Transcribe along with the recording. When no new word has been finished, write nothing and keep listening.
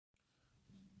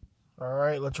All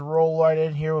right, let's roll right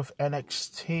in here with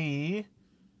NXT.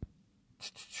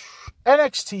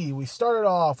 NXT, we started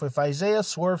off with Isaiah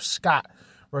Swerve Scott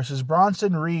versus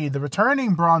Bronson Reed, the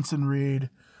returning Bronson Reed.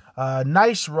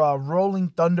 Nice rolling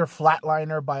thunder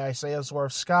flatliner by Isaiah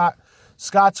Swerve Scott.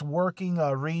 Scott's working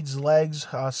Reed's legs.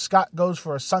 Scott goes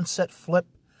for a sunset flip.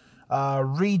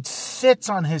 Reed sits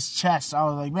on his chest. I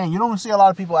was like, man, you don't see a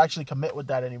lot of people actually commit with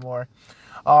that anymore.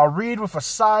 Reed with a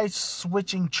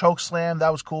side-switching choke slam.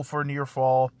 That was cool for a near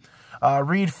fall.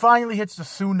 Reed finally hits the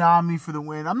tsunami for the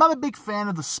win. I'm not a big fan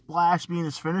of the splash being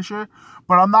his finisher,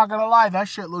 but I'm not going to lie, that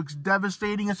shit looks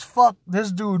devastating as fuck.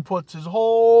 This dude puts his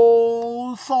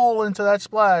whole soul into that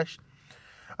splash.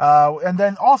 And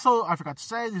then also, I forgot to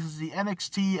say, this is the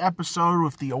NXT episode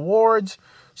with the awards.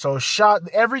 So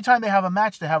every time they have a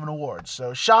match, they have an award.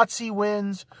 So Shotzi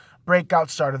wins Breakout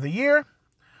Start of the Year.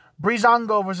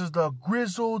 Breezango versus the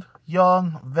Grizzled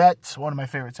Young Vets, one of my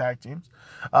favorite tag teams.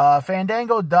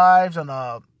 Fandango dives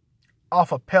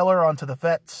off a pillar onto the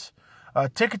Vets.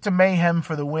 Ticket to Mayhem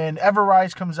for the win.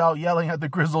 Everrise comes out yelling at the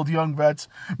Grizzled Young Vets.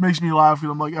 Makes me laugh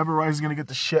because I'm like, Everrise is going to get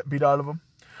the shit beat out of him.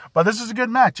 But this is a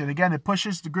good match. And again, it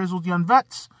pushes the Grizzled Young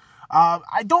Vets.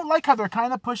 I don't like how they're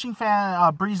kind of pushing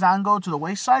Breezango to the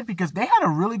wayside because they had a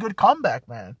really good comeback,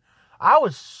 man. I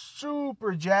was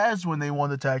super jazzed when they won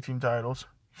the tag team titles.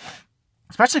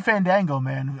 Especially Fandango,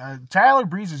 man. Tyler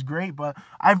Breeze is great, but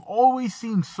I've always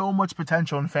seen so much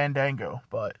potential in Fandango.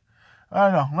 But, I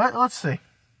don't know. Let's see.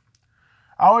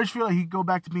 I always feel like he could go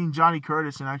back to being Johnny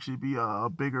Curtis and actually be a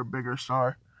bigger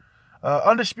star.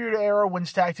 Undisputed Era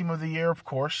wins Tag Team of the Year, of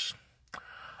course.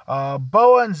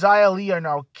 Boa and Xia Li are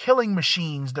now killing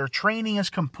machines. Their training is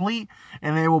complete,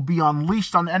 and they will be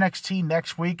unleashed on NXT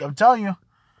next week. I'm telling you,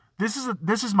 this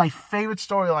is my favorite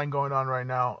storyline going on right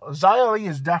now. Xia Li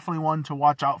is definitely one to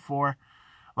watch out for.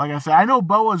 Like I said, I know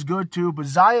Boa is good too, but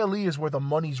Xia Li is where the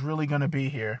money's really going to be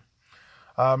here.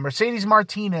 Mercedes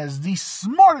Martinez, the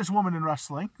smartest woman in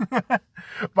wrestling,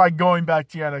 by going back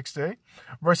to NXT,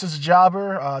 versus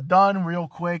Jobber. Done real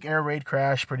quick. Air raid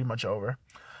crash, pretty much over.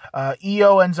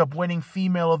 Io ends up winning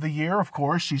Female of the Year. Of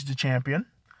course, she's the champion.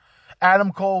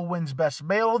 Adam Cole wins Best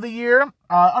Male of the Year.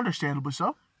 Understandably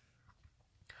so.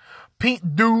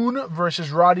 Pete Dunne versus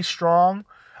Roddy Strong.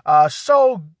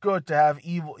 So good to have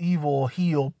evil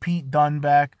heel Pete Dunne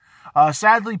back.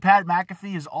 Sadly, Pat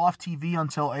McAfee is off TV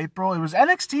until April. It was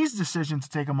NXT's decision to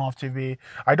take him off TV.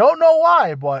 I don't know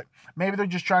why, but maybe they're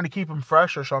just trying to keep him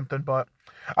fresh or something. But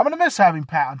I'm going to miss having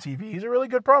Pat on TV. He's a really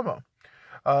good promo.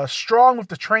 Strong with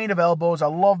the train of elbows. I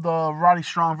love the Roddy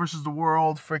Strong versus the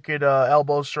World freaking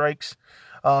elbow strikes.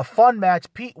 Fun match.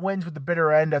 Pete wins with the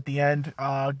bitter end at the end.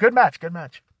 Good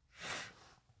match.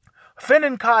 Finn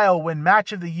and Kyle win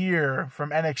Match of the Year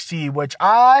from NXT, which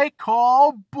I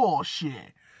call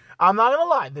bullshit. I'm not going to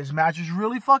lie. This match is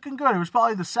really fucking good. It was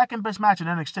probably the second best match in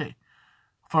NXT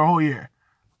for a whole year.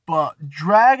 But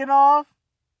Dragunov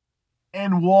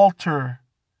and Walter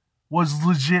was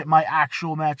legit my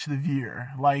actual match of the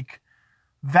year. Like,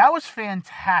 that was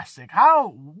fantastic. How?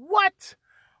 What?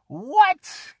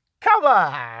 Come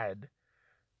on.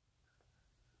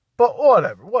 But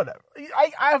whatever.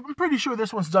 I'm pretty sure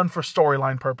this one's done for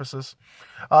storyline purposes.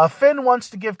 Finn wants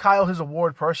to give Kyle his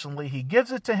award personally. He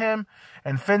gives it to him,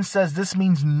 and Finn says this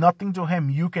means nothing to him.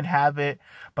 You can have it.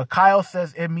 But Kyle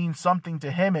says it means something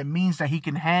to him. It means that he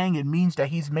can hang. It means that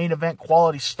he's main event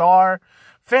quality star.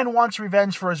 Finn wants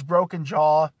revenge for his broken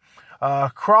jaw.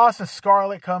 Cross and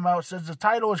Scarlett come out, says the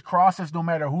title is Cross's no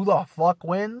matter who the fuck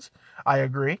wins. I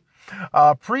agree.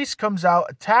 Priest comes out,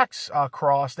 attacks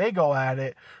Cross. They go at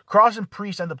it. Cross and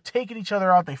Priest end up taking each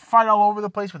other out. They fight all over the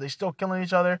place, but they still killing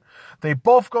each other. They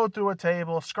both go through a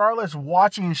table. Scarlett's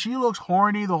watching, and she looks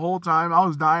horny the whole time. I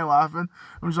was dying laughing.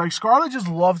 I was like, Scarlett just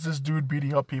loves this dude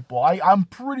beating up people. I'm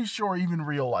pretty sure even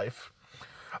real life.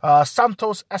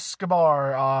 Santos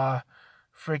Escobar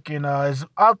is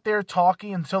out there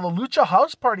talking until the Lucha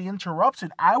House Party interrupts,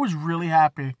 and I was really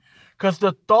happy. Because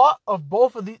the thought of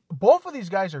both of these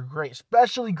guys are great,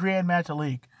 especially Grand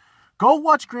Metalik. Go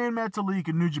watch Grand Metalik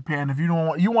in New Japan if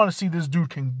you want to see this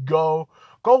dude can go.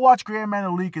 Go watch Grand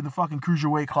Metalik in the fucking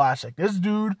Cruiserweight Classic. This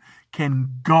dude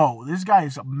can go. This guy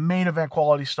is a main event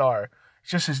quality star.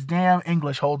 It's just his damn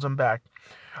English holds him back.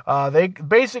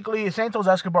 Santos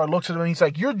Escobar looks at him and he's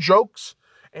like, "Your jokes.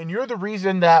 And you're the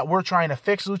reason that we're trying to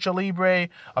fix Lucha Libre."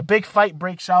 A big fight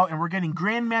breaks out, and we're getting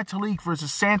Grand Metalik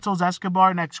versus Santos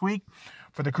Escobar next week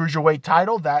for the Cruiserweight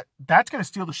title. That's going to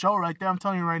steal the show right there, I'm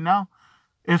telling you right now.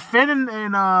 If Finn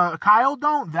and Kyle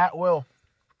don't, that will.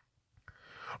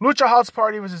 Lucha House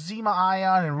Party versus Zema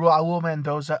Ion and Raul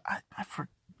Mendoza.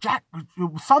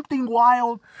 something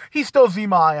wild. He's still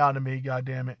Zima Ion to me,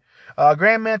 goddammit.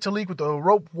 Grand Metalik with the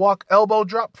rope walk elbow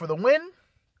drop for the win.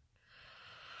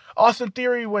 Austin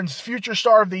Theory wins Future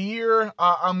Star of the Year.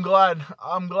 I'm glad,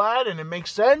 and it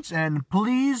makes sense. And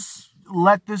please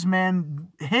let this man,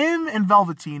 him and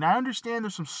Velveteen, I understand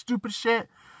there's some stupid shit,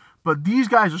 but these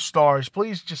guys are stars.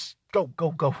 Please just go.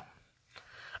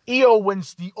 Io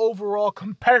wins the overall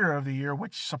competitor of the year,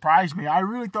 which surprised me. I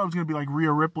really thought it was going to be like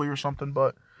Rhea Ripley or something,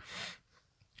 but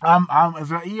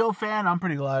as an Io fan, I'm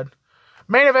pretty glad.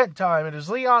 Main event time. It is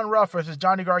Leon Ruff versus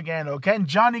Johnny Gargano. Can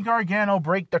Johnny Gargano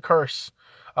break the curse?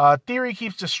 Theory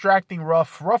keeps distracting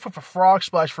Ruff. Ruff with a frog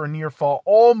splash for a near fall.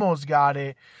 Almost got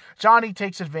it. Johnny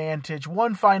takes advantage.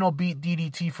 One final beat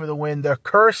DDT for the win. The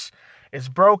curse is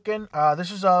broken. This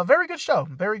is a very good show.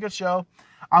 Very good show.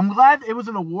 I'm glad it was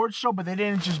an award show, but they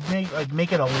didn't just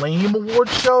make it a lame award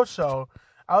show. So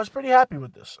I was pretty happy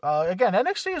with this. Again,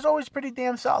 NXT is always pretty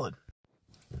damn solid.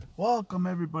 Welcome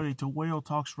everybody to Whale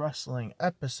Talks Wrestling,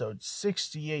 episode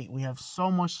 68. We have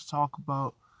so much to talk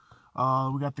about.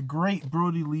 We got the great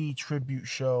Brody Lee tribute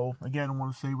show. Again, I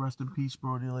want to say rest in peace,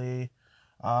 Brody Lee.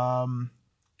 We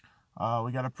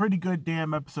got a pretty good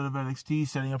damn episode of NXT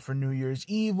setting up for New Year's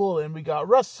Evil, and we got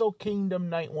Wrestle Kingdom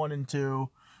Night 1 and 2.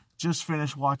 Just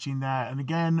finished watching that, and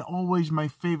again, always my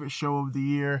favorite show of the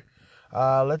year.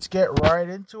 Let's get right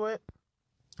into it.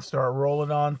 Start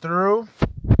rolling on through.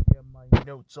 Get my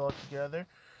notes all together.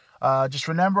 Just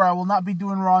remember, I will not be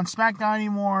doing Raw and SmackDown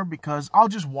anymore because I'll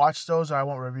just watch those. I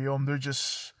won't review them.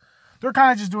 They're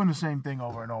kind of just doing the same thing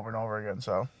over and over and over again.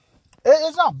 So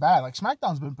it's not bad. Like,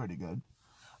 SmackDown's been pretty good.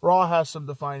 Raw has some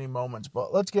defining moments,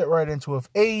 but let's get right into it.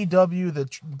 AEW, the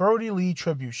Brody Lee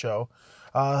tribute show.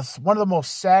 One of the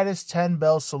most saddest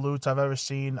 10-bell salutes I've ever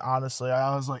seen, honestly.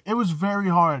 I was like, it was very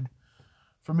hard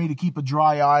for me to keep a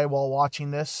dry eye while watching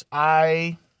this.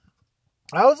 I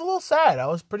was a little sad. I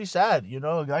was pretty sad, you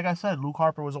know. Like I said, Luke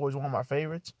Harper was always one of my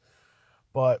favorites.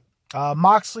 But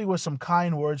Moxley with some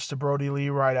kind words to Brody Lee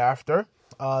right after.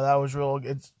 That was real.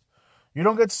 You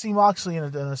don't get to see Moxley in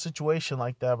a situation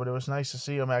like that, but it was nice to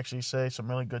see him actually say some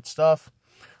really good stuff.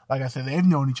 Like I said, they've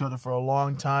known each other for a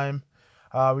long time.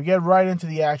 We get right into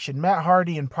the action. Matt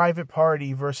Hardy and Private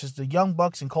Party versus the Young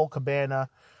Bucks and Colt Cabana.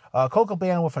 Colt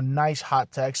Cabana with a nice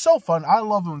hot tag. So fun. I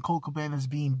love when Colt Cabana is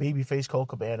being babyface Colt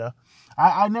Cabana.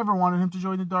 I never wanted him to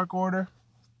join the Dark Order.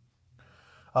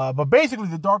 But basically,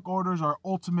 the Dark Orders are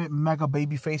ultimate mega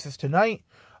babyfaces tonight.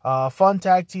 Fun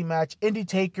tag team match. Indy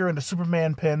Taker and the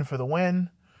Superman pin for the win.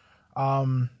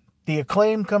 The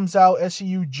Acclaim comes out.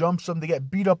 SCU jumps them. They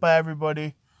get beat up by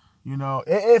everybody. You know,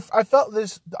 if I felt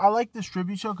this, I like this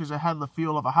tribute show because it had the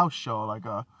feel of a house show, like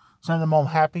a send them home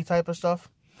happy type of stuff.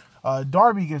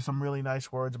 Darby gives some really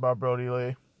nice words about Brody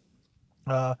Lee.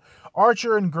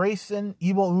 Archer and Grayson,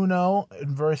 Evil Uno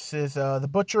versus the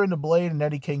Butcher and the Blade and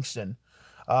Eddie Kingston.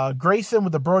 Grayson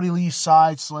with the Brody Lee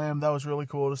side slam. That was really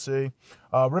cool to see.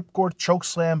 Ripcord choke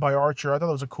slam by Archer. I thought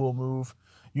that was a cool move.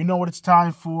 You know what it's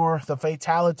time for. The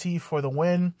fatality for the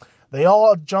win. They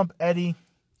all jump Eddie.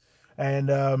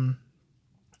 And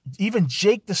even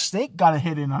Jake the Snake got a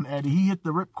hit in on Eddie. He hit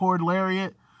the Ripcord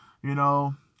Lariat. You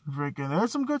know, freaking,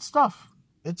 there's some good stuff.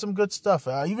 It's some good stuff.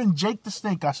 Even Jake the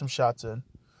Snake got some shots in.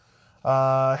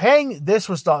 This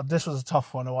was a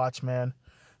tough one to watch, man.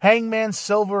 Hangman,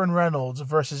 Silver, and Reynolds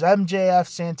versus MJF,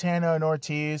 Santana, and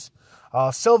Ortiz.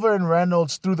 Silver and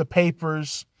Reynolds threw the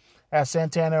papers at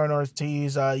Santana and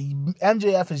Ortiz.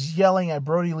 MJF is yelling at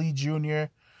Brody Lee Jr.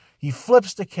 He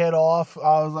flips the kid off.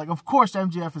 I was like, of course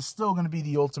MJF is still going to be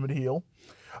the ultimate heel.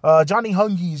 Johnny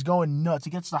Hungy is going nuts. He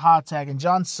gets the hot tag, and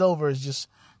John Silver's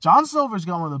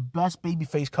got one of the best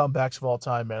babyface comebacks of all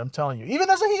time, man. I'm telling you. Even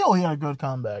as a heel, he had a good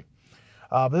comeback.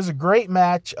 But this is a great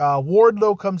match.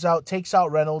 Wardlow comes out, takes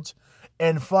out Reynolds,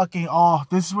 and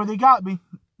this is where they got me.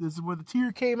 This is where the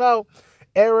tear came out.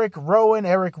 Eric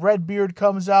Redbeard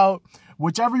comes out.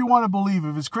 Whichever you want to believe,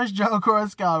 if it's Chris Jericho or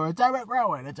Excalibur, it's Eric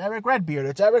Rowan, it's Eric Redbeard,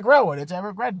 it's Eric Rowan, it's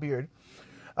Eric Redbeard.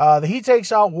 He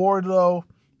takes out Wardlow.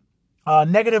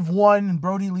 -1,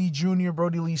 Brody Lee Jr.,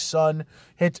 Brody Lee's son,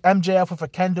 hits MJF with a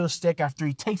kendo stick after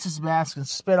he takes his mask and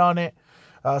spit on it.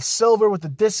 Silver with the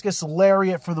discus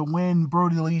lariat for the win,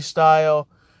 Brody Lee style.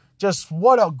 Just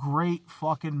what a great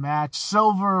fucking match.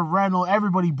 Silver, Reynolds,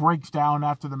 everybody breaks down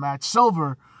after the match.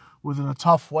 Silver was in a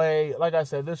tough way. Like I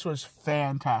said, this was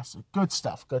fantastic. Good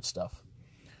stuff.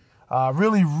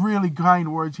 Really, really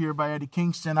kind words here by Eddie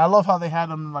Kingston. I love how they had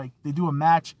him, like, they do a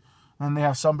match, and they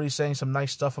have somebody saying some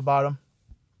nice stuff about him.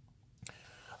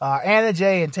 Anna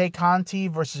Jay and Tay Conti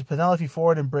versus Penelope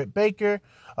Ford and Britt Baker.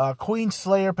 Queen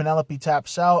Slayer, Penelope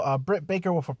taps out. Britt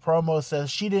Baker with a promo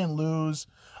says she didn't lose.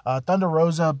 Thunder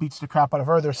Rosa beats the crap out of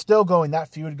her. They're still going,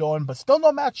 that feud going, but still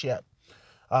no match yet.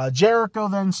 Jericho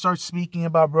then starts speaking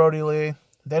about Brody Lee.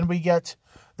 Then we get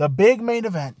the big main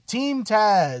event. Team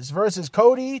Taz versus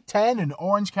Cody, Ten, and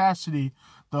Orange Cassidy.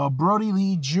 The Brody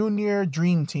Lee Jr.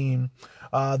 Dream Team.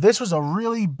 This was a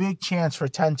really big chance for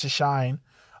Ten to shine.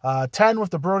 Ten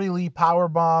with the Brody Lee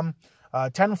powerbomb.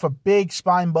 10 with a big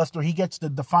spine buster. He gets the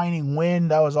defining win.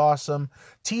 That was awesome.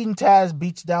 Team Taz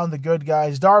beats down the good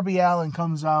guys. Darby Allin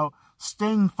comes out.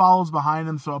 Sting follows behind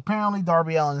him. So apparently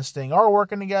Darby Allin and Sting are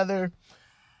working together.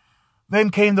 Then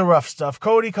came the rough stuff.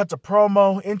 Cody cuts a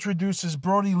promo, introduces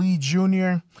Brody Lee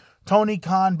Jr. Tony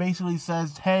Khan basically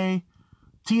says, hey,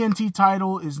 TNT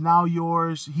title is now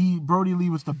yours. Brody Lee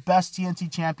was the best TNT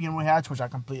champion we had, which I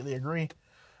completely agree.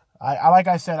 Like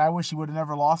I said, I wish he would have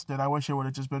never lost it. I wish it would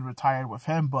have just been retired with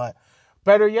him. But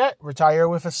better yet, retire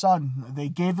with his son. They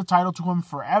gave the title to him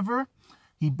forever.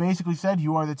 He basically said,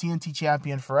 you are the TNT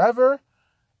champion forever.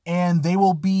 And they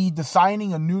will be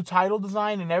designing a new title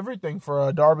design and everything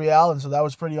for Darby Allin. So that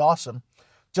was pretty awesome.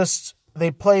 Just, they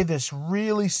play this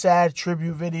really sad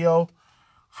tribute video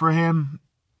for him.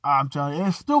 I'm telling you,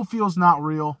 it still feels not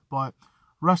real. But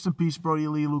rest in peace, Brody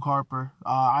Lee, Luke Harper.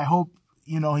 I hope,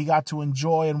 he got to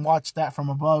enjoy and watch that from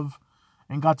above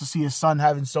and got to see his son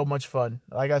having so much fun.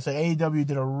 Like I said, AEW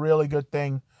did a really good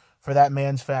thing for that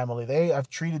man's family. They have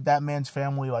treated that man's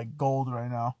family like gold right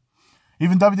now.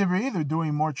 Even WWE, they're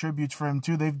doing more tributes for him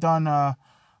too. They've done the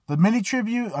mini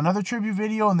tribute, another tribute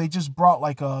video, and they just brought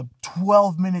like a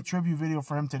 12-minute tribute video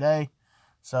for him today.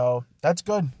 So that's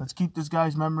good. Let's keep this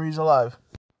guy's memories alive.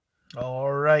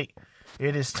 All right.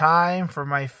 It is time for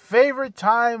my favorite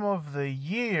time of the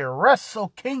year,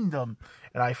 Wrestle Kingdom.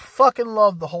 And I fucking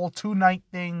love the whole 2-night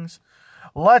things.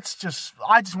 I just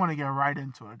want to get right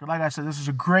into it. Like I said, this is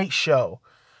a great show.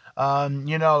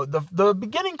 The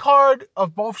beginning card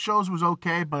of both shows was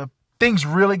okay, but things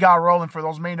really got rolling for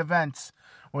those main events.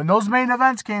 When those main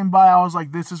events came by, I was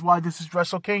like, this is why this is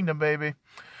Wrestle Kingdom, baby.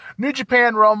 New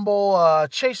Japan Rumble,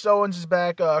 Chase Owens is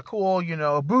back, cool,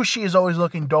 Bushi is always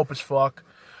looking dope as fuck.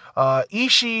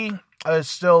 Ishii is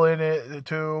still in it,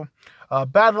 too.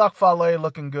 Bad Luck Fale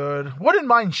looking good. Wouldn't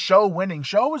mind Sho winning.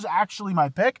 Sho was actually my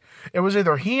pick. It was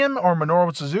either him or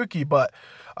Minoru Suzuki, but,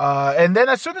 and then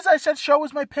as soon as I said Sho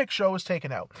was my pick, Sho was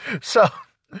taken out. So,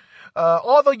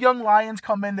 all the young lions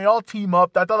come in, they all team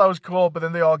up. I thought that was cool, but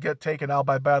then they all get taken out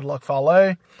by Bad Luck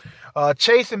Fale.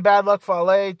 Chase and Bad Luck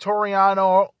Fale,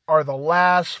 Toriano are the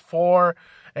last four.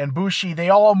 And Bushi, they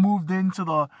all moved into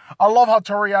I love how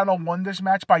Toriano won this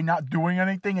match by not doing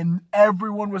anything, and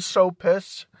everyone was so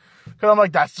pissed. Because I'm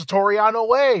like, that's the Toriano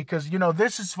way. Because,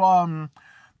 this is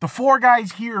the four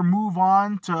guys here move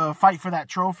on to fight for that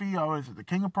trophy. Is it the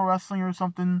King of Pro Wrestling or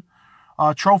something?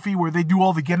 Trophy where they do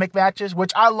all the gimmick matches,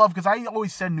 which I love because I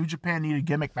always said New Japan needed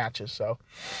gimmick matches. So,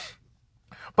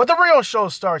 but the real show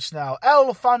starts now.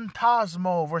 El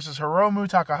Fantasmo versus Hiromu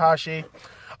Takahashi.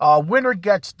 Winner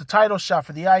gets the title shot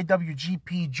for the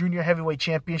IWGP Junior Heavyweight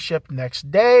Championship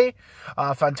next day.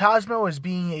 Fantasmo is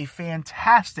being a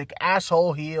fantastic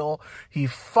asshole heel. He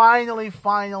finally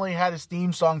had his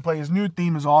theme song play. His new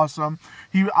theme is awesome.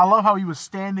 I love how he was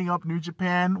standing up New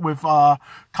Japan with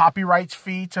copyrights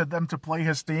fee to them to play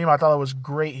his theme. I thought it was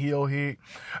great heel. He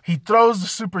throws the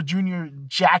Super Junior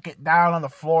jacket down on the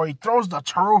floor. He throws the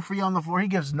trophy on the floor. He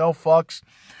gives no fucks.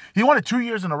 He won it 2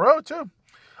 years in a row, too.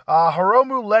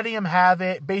 Hiromu letting him have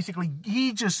it. Basically,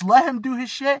 he just let him do his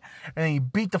shit, and he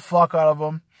beat the fuck out of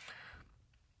him.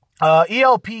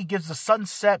 ELP gives the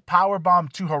sunset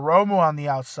powerbomb to Hiromu on the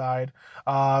outside.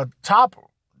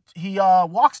 He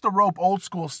walks the rope old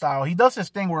school style. He does this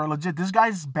thing where legit, this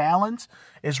guy's balance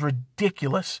is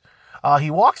ridiculous.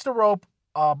 He walks the rope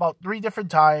about 3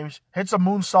 different times, hits a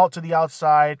moonsault to the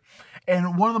outside,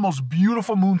 and one of the most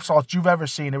beautiful moonsaults you've ever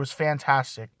seen. It was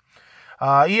fantastic.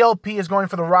 ELP is going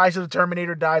for the Rise of the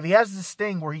Terminator dive. He has this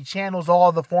thing where he channels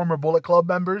all the former Bullet Club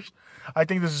members. I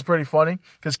think this is pretty funny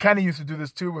because Kenny used to do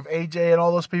this too with AJ and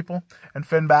all those people and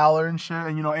Finn Balor and shit.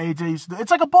 And AJ used to it's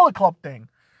like a Bullet Club thing.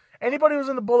 Anybody who's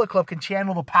in the Bullet Club can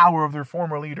channel the power of their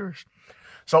former leaders.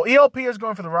 So ELP is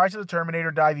going for the Rise of the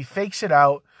Terminator dive. He fakes it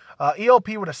out. ELP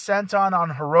with a senton on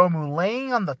Hiromu,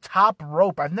 laying on the top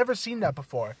rope. I've never seen that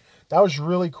before. That was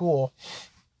really cool.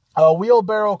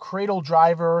 Wheelbarrow cradle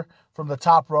driver from the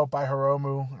top rope by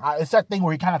Hiromu. It's that thing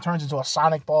where he kind of turns into a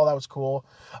sonic ball. That was cool.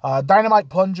 Dynamite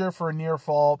plunger for a near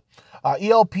fall.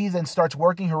 ELP then starts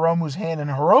working Hiromu's hand, and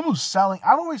Hiromu's selling.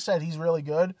 I've always said he's really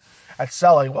good at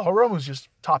selling. Well, Hiromu's just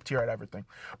top tier at everything.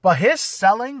 But his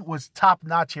selling was top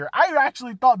notch here. I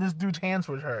actually thought this dude's hands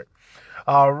would hurt.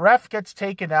 Ref gets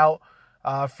taken out.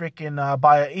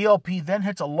 by an ELP, then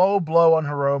hits a low blow on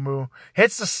Hiromu,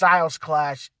 hits the Styles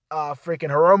Clash.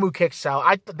 Hiromu kicks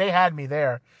out. They had me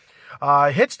there.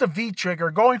 Hits the V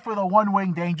trigger, going for the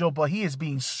one-winged angel, but he is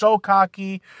being so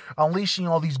cocky, unleashing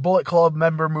all these Bullet Club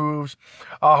member moves.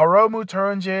 Hiromu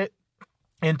turns it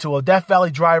into a Death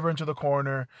Valley driver into the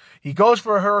corner. He goes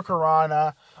for a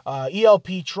Hurricanrana.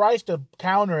 ELP tries to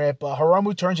counter it, but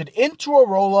Hiromu turns it into a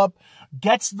roll-up,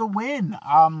 gets the win.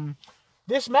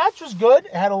 This match was good.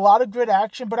 It had a lot of good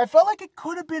action, but I felt like it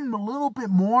could have been a little bit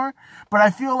more. But I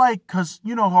feel like, because,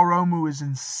 Hiromu is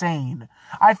insane,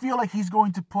 I feel like he's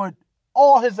going to put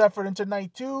all his effort into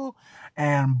night 2,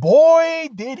 and boy,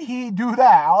 did he do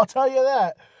that. I'll tell you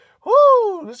that.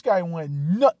 Whoo, this guy went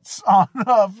nuts on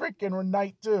freaking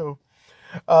night 2.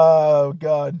 Oh,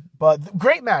 God. But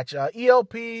great match.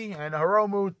 ELP and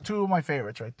Hiromu, 2 of my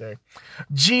favorites right there.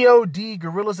 GOD,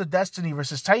 Gorillas of Destiny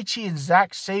versus Taichi and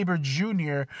Zack Sabre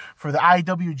Jr. for the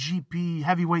IWGP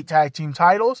Heavyweight Tag Team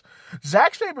titles.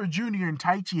 Zack Sabre Jr. and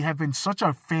Taichi have been such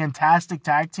a fantastic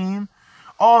tag team.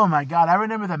 Oh, my God. I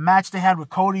remember the match they had with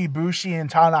Kota Ibushi and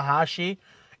Tanahashi.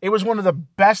 It was one of the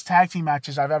best tag team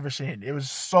matches I've ever seen. It was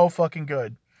so fucking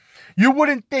good. You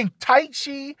wouldn't think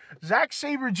Taichi, Zack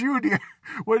Sabre Jr.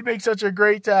 would make such a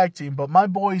great tag team, but my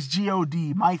boys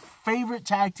GOD, my favorite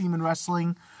tag team in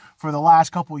wrestling for the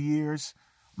last couple years.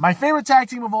 My favorite tag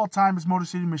team of all time is Motor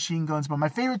City Machine Guns, but my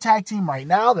favorite tag team right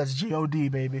now, that's GOD,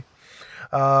 baby.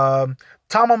 Tama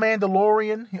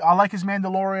Mandalorian, I like his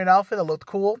Mandalorian outfit, it looked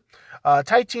cool.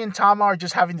 Taichi and Tama are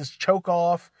just having this choke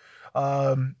off.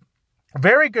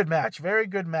 Very good match,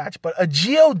 but a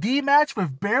GOD match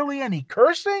with barely any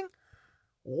cursing?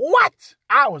 What?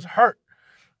 I was hurt.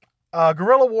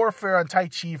 Guerrilla Warfare on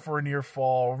Taichi for a near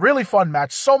fall. Really fun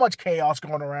match. So much chaos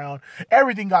going around.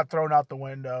 Everything got thrown out the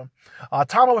window.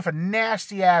 Tama with a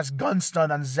nasty ass gun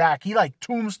stun on Zack. He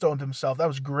tombstoned himself. That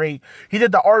was great. He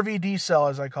did the RVD cell,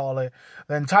 as I call it.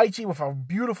 Then Taichi with a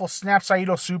beautiful snap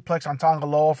Saito suplex on Tanga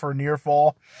Loa for a near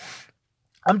fall.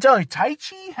 I'm telling you,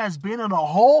 Taichi has been on a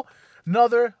whole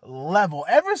another level.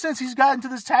 Ever since he's gotten to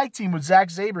this tag team with Zack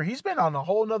Sabre, he's been on a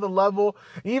whole nother level.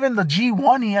 Even the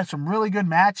G1, he had some really good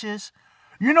matches.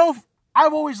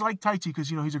 I've always liked Taichi because,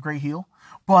 he's a great heel.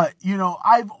 But,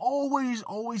 I've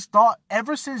always thought,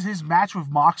 ever since his match with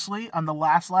Moxley on the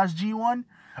last G1,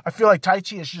 I feel like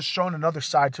Taichi has just shown another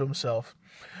side to himself.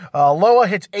 Loa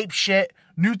hits ape shit.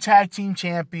 New tag team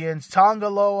champions, Tonga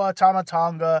Loa, Tama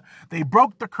Tonga. They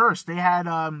broke the curse. They had,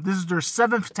 this is their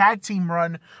 7th tag team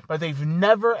run, but they've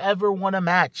never, ever won a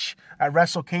match at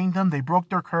Wrestle Kingdom. They broke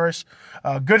their curse.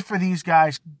 Good for these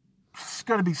guys. It's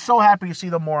going to be so happy to see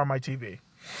them more on my TV.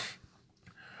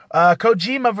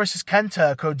 Kojima versus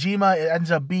Kenta. Kojima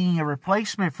ends up being a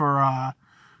replacement for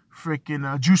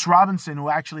Juice Robinson, who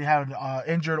actually had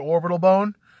injured orbital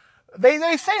bone. They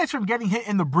say it's from getting hit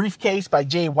in the briefcase by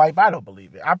Jay White, but I don't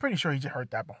believe it. I'm pretty sure he just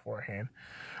heard that beforehand.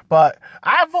 But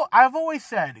I've always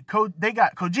said, they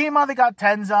got Kojima, they got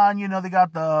Tenzan, they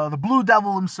got the Blue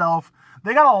Devil himself.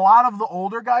 They got a lot of the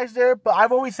older guys there, but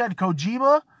I've always said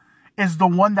Kojima is the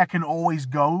one that can always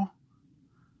go.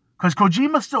 Because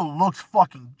Kojima still looks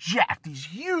fucking jacked. He's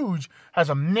huge, has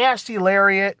a nasty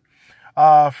lariat.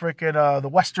 The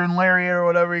Western Lariat or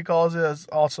whatever he calls it is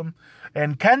awesome.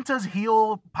 And Kenta's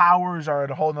heel powers are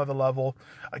at a whole nother level.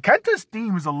 Kenta's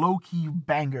theme is a low-key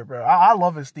banger, bro. I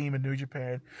love his theme in New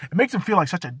Japan. It makes him feel like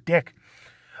such a dick.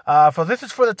 This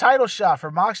is for the title shot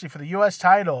for Moxley for the U.S.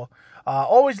 title.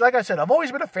 Like I said, I've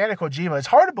always been a fan of Kojima. It's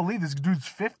hard to believe this dude's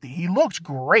 50. He looks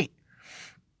great.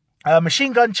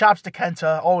 Machine gun chops to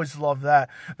Kenta. Always love that.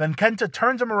 Then Kenta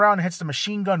turns him around and hits the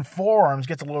machine gun forearms.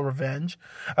 Gets a little revenge.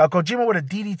 Kojima with a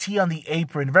DDT on the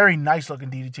apron. Very nice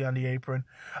looking DDT on the apron.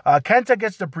 Kenta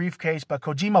gets the briefcase, but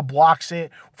Kojima blocks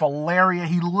it with a lariat.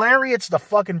 He lariats the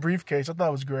fucking briefcase. I thought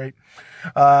it was great.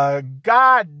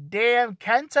 God damn.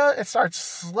 Kenta starts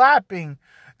slapping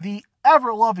the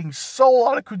ever-loving soul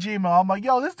out of Kojima. I'm like,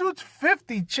 yo, this dude's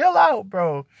 50. Chill out,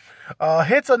 bro.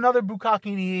 Hits another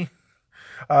Bukkake knee.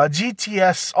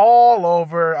 GTS all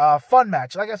over. Fun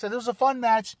match. Like I said, this was a fun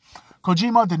match.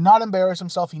 Kojima did not embarrass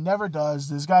himself. He never does.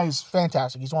 This guy is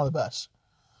fantastic. He's one of the best.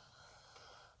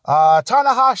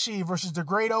 Tanahashi versus the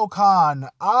Great Okan.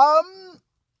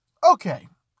 Okay.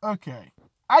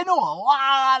 I know a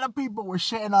lot of people were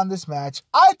shitting on this match.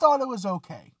 I thought it was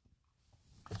okay.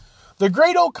 The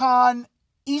Great Okan,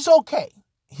 he's okay.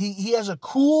 He has a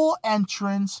cool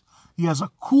entrance. He has a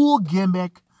cool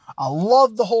gimmick. I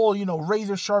love the whole,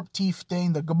 razor sharp teeth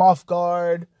thing, the mouth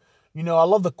guard. I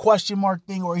love the question mark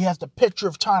thing where he has the picture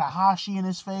of Tanahashi in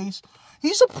his face.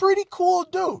 He's a pretty cool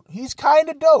dude. He's kind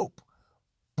of dope.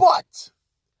 But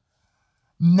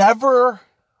never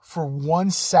for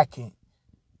 1 second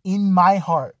in my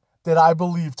heart that I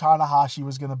believed Tanahashi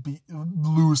was going to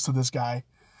lose to this guy.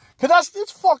 Because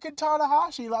it's fucking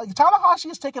Tanahashi. Like, Tanahashi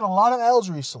has taken a lot of L's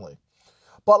recently.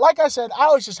 But like I said, I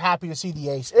was just happy to see the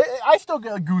ace. I still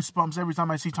get goosebumps every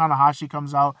time I see Tanahashi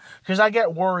comes out. Because I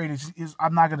get worried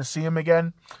I'm not going to see him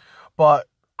again. But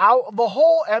the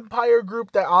whole Empire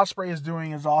group that Ospreay is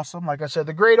doing is awesome. Like I said,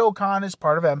 the Great-O-Khan is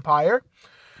part of Empire.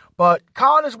 But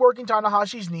Khan is working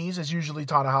Tanahashi's knees, as usually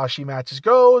Tanahashi matches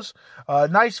goes.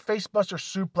 Nice facebuster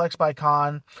suplex by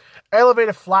Khan.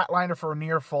 Elevated flatliner for a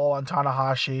near fall on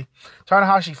Tanahashi.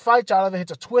 Tanahashi fights out of it,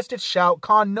 hits a twisted shout.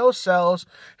 Khan no sells,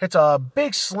 hits a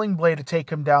big sling blade to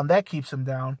take him down. That keeps him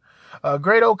down.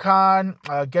 Great-O-Khan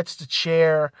gets the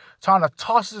chair. Tana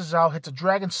tosses out, hits a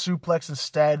dragon suplex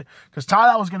instead, because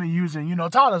Tana was going to use it. You know,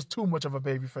 Tana's too much of a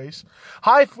babyface.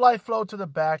 High fly flow to the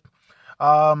back.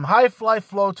 High fly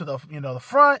flow to the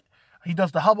front. He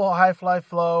does the hubble high fly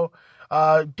flow.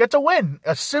 Gets a win.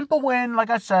 A simple win,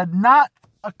 like I said, not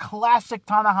a classic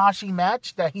Tanahashi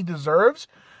match that he deserves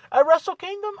at Wrestle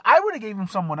Kingdom. I would have gave him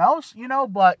someone else,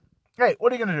 but hey,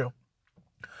 what are you going to do?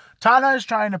 Tana is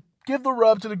trying to give the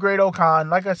rub to the Great-O-Khan.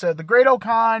 Like I said, the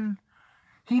Great-O-Khan,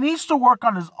 he needs to work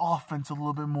on his offense a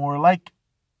little bit more. Like,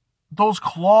 those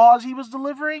claws he was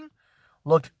delivering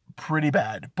looked pretty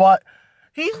bad. But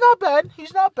he's not bad.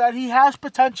 He's not bad. He has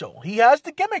potential. He has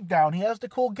the gimmick down. He has the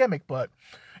cool gimmick. But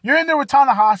you're in there with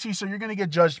Tanahashi, so you're going to get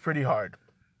judged pretty hard.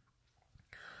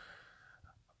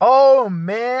 Oh,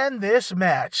 man, this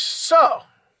match. So,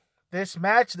 this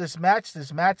match.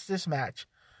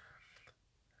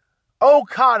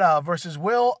 Okada versus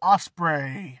Will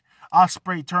Ospreay.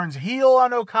 Ospreay turns heel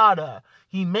on Okada.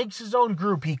 He makes his own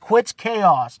group. He quits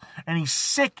Chaos. And he's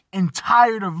sick and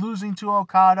tired of losing to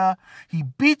Okada. He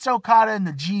beats Okada in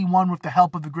the G1 with the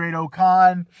help of the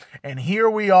Great-O-Khan. And here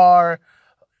we are.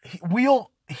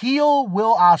 Heel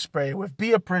Will Ospreay with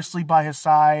Bea Priestley by his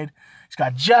side. He's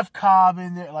got Jeff Cobb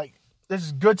in there. Like, this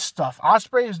is good stuff.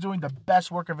 Ospreay is doing the best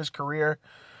work of his career.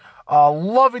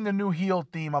 Loving the new heel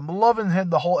theme. I'm loving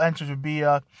the whole entrance with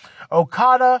Bea.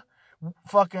 Okada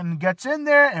fucking gets in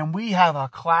there, and we have a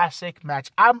classic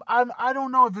match. I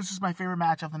don't know if this is my favorite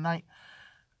match of the night.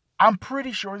 I'm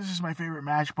pretty sure this is my favorite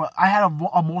match, but I had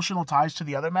emotional ties to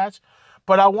the other match.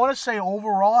 But I want to say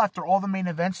overall, after all the main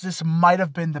events, this might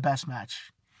have been the best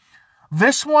match.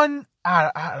 This one,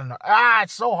 I don't know.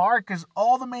 It's so hard because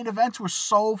all the main events were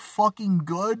so fucking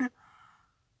good.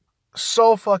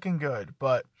 So fucking good.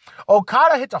 But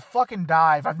Okada hits a fucking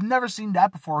dive. I've never seen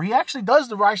that before. He actually does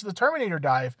the Rise of the Terminator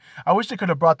dive. I wish they could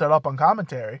have brought that up on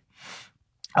commentary.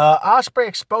 Ospreay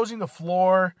exposing the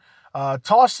floor.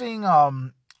 Tossing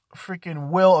freaking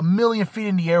Will a million feet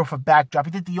in the air with a backdrop.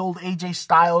 He did the old AJ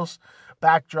Styles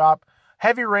backdrop.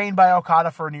 Heavy rain by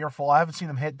Okada for a near fall. I haven't seen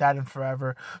him hit that in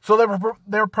forever. So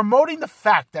they're promoting the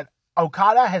fact that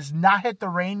Okada has not hit the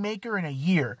Rainmaker in a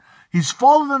year. He's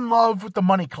fallen in love with the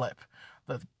money clip.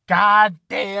 The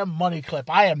goddamn money clip.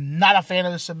 I am not a fan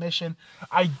of the submission.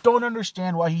 I don't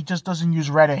understand why he just doesn't use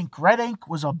Red Ink. Red Ink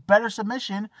was a better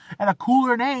submission and a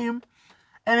cooler name.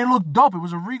 And it looked dope. It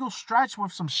was a regal stretch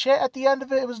with some shit at the end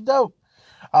of it. It was dope.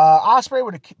 Ospreay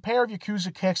with a pair of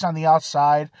Yakuza kicks on the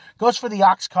outside. Goes for the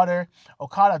Ox Cutter.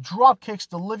 Okada drop kicks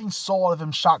the living soul out of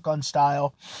him shotgun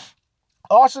style.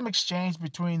 Awesome exchange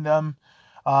between them.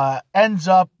 Ends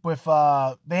up with,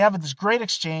 they have this great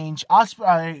exchange.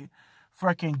 Ospreay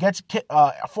freaking gets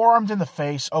forearmed in the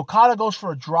face. Okada goes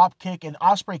for a drop kick, and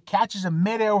Ospreay catches him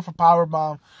midair with a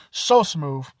powerbomb. So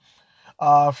smooth.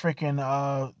 So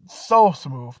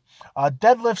smooth.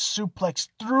 Deadlift suplex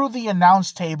through the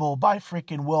announce table by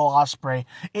freaking Will Ospreay.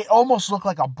 It almost looked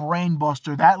like a brain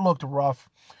buster. That looked rough.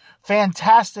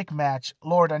 Fantastic match.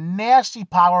 Lord, a nasty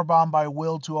powerbomb by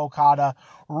Will to Okada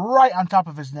right on top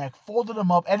of his neck. Folded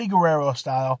him up, Eddie Guerrero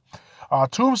style.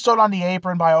 Tombstone on the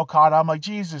apron by Okada. I'm like,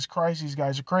 Jesus Christ, these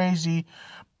guys are crazy.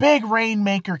 Big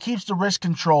Rainmaker keeps the wrist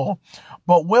control,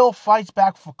 but Will fights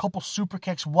back for a couple super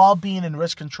kicks while being in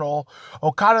wrist control.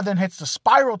 Okada then hits the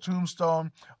spiral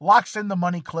tombstone, locks in the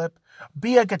money clip.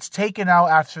 Bea gets taken out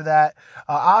after that.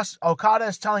 Okada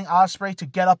is telling Ospreay to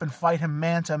get up and fight him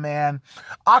man to man.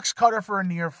 Ox Cutter for a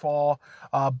near fall.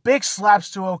 Big slaps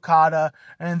to Okada,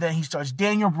 and then he starts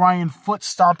Daniel Bryan foot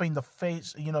stomping the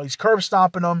face. He's curb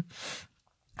stomping him.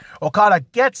 Okada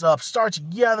gets up, starts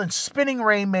yelling, spinning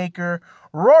Rainmaker,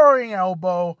 roaring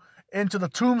elbow into the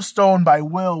tombstone by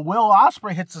Will. Will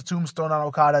Ospreay hits the tombstone on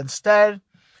Okada instead.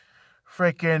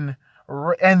 Freaking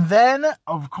And then,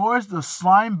 of course, the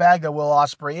slime bag that Will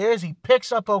Ospreay is, he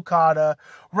picks up Okada,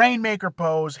 Rainmaker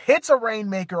pose, hits a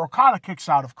Rainmaker, Okada kicks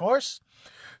out, of course.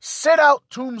 Sit out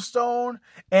Tombstone,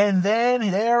 and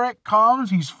then there it comes.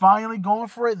 He's finally going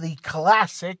for it. The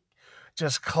classic,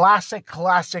 just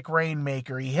classic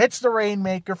Rainmaker. He hits the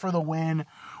Rainmaker for the win.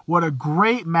 What a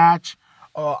great match.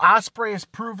 Ospreay is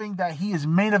proving that he is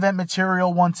main event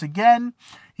material once again.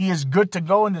 He is good to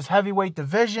go in this heavyweight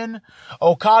division.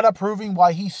 Okada proving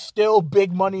why he's still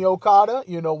big money Okada.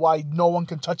 You know, why no one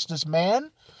can touch this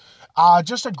man.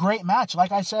 Just a great match.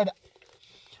 Like I said,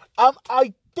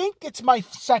 I think it's my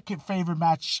second favorite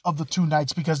match of the two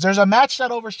nights because there's a match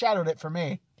that overshadowed it for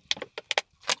me.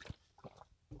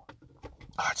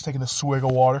 It's taking a swig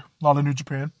of water. Not in New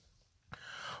Japan.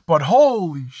 But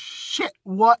holy shit,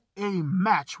 what a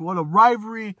match. What a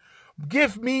rivalry.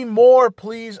 Give me more,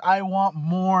 please. I want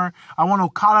more. I want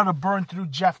Okada to burn through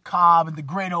Jeff Cobb and the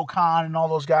Great Okan and all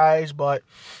those guys. But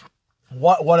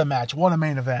what a match. What a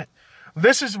main event.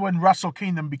 This is when Wrestle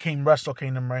Kingdom became Wrestle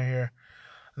Kingdom right here.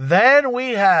 Then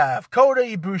we have Kota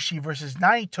Ibushi versus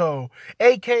Naito,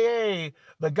 a.k.a.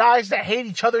 the guys that hate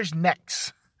each other's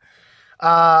necks.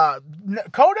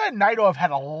 Kota and Naito have had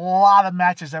a lot of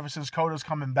matches ever since Kota's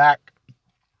coming back.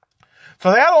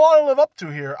 So they had a lot to live up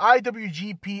to here.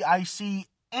 IWGP, IC,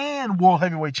 and World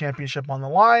Heavyweight Championship on the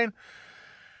line.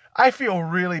 I feel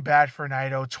really bad for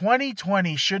Naito.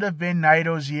 2020 should have been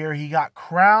Naito's year. He got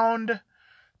crowned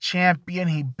champion.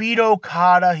 He beat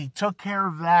Okada. He took care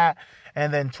of that.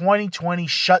 And then 2020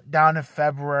 shut down in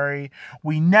February.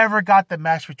 We never got the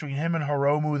match between him and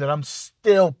Hiromu that I'm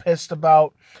still pissed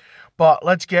about. But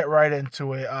let's get right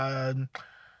into it.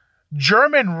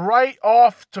 German right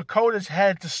off Kota's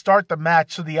head to start the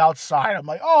match to the outside. I'm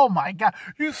like, oh my God.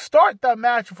 You start the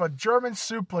match with a German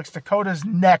suplex to Kota's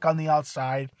neck on the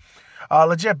outside.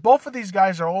 Legit, both of these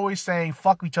guys are always saying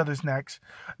fuck each other's necks.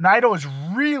 Naito is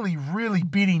really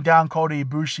beating down Kota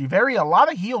Ibushi. A lot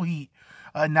of heel heat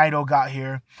Naito got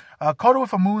here. Kota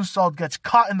with a moonsault gets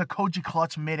caught in the Koji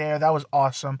clutch midair. That was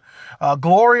awesome.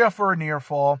 Gloria for a near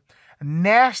fall.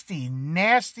 Nasty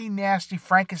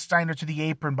Frankensteiner to the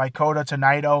apron by Kota to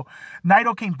Naito.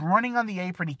 Naito came running on the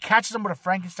apron. He catches him with a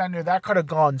Frankensteiner. That could have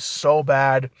gone so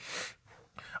bad.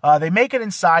 They make it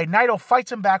inside. Naito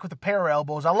fights him back with a pair of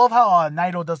elbows. I love how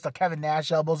Naito does the Kevin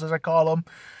Nash elbows, as I call them.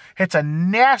 Hits a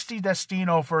nasty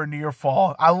Destino for a near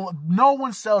fall. No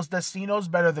one sells Destinos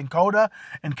better than Kota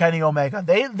and Kenny Omega.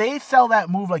 They sell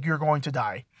that move like you're going to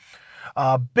die.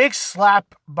 Big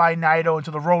slap by Naito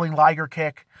into the rolling Liger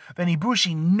kick. Then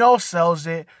Ibushi no-sells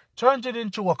it, turns it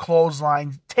into a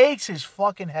clothesline, takes his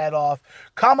fucking head off.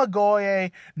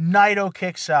 Kamigoye, Naito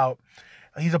kicks out.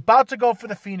 He's about to go for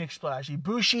the Phoenix Splash.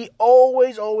 Ibushi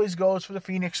always goes for the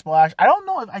Phoenix Splash. I don't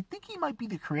know. I think he might be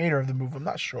the creator of the move. I'm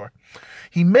not sure.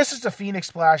 He misses the Phoenix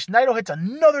Splash. Naito hits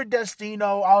another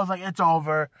Destino. I was like, it's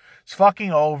over. It's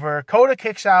fucking over. Kota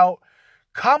kicks out.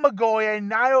 Kamigoye,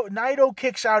 Naito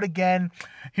kicks out again.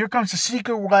 Here comes the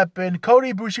secret weapon. Kota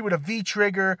Ibushi with a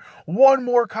V-trigger. One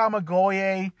more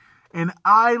Kamigoye. And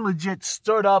I legit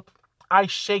stood up. I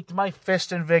shaked my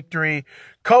fist in victory.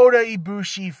 Kota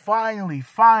Ibushi finally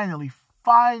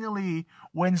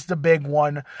wins the big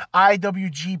one.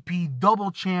 IWGP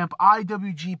double champ.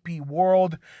 IWGP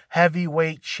World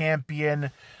Heavyweight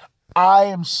Champion. I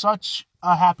am such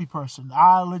a happy person.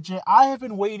 I have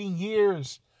been waiting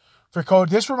years for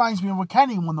Kota. This reminds me of when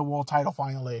Kenny won the world title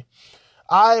finally.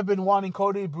 I have been wanting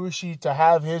Kota Ibushi to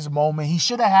have his moment. He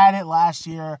should have had it last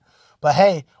year. But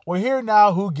hey, we're here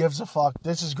now. Who gives a fuck?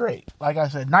 This is great. Like I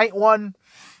said, night one,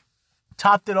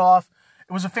 topped it off.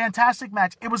 It was a fantastic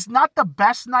match. It was not the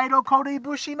best Naito Kota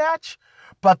Ibushi match,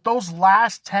 but those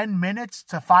last 10 minutes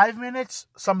to 5 minutes,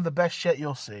 some of the best shit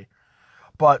you'll see.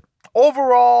 But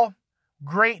overall,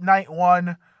 great night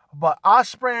one. But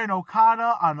Ospreay and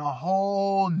Okada on a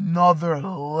whole nother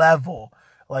level.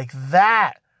 Like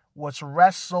that was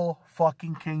Wrestle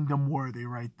fucking Kingdom worthy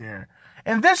right there.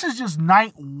 And this is just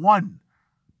night one.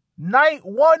 Night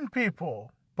one,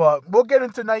 people. But we'll get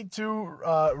into night two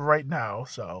right now.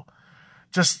 So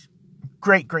just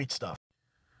great stuff.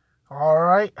 All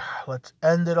right, let's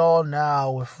end it all now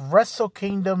with Wrestle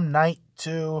Kingdom night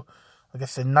two. Like I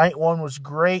said, night one was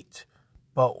great.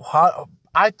 But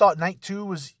I thought night two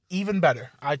was even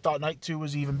better.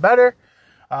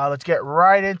 Let's get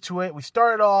right into it. We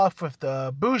started off with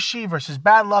the Bushi versus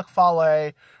Bad Luck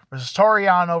Fale versus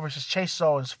Toriano versus Chase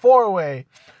Owens 4-way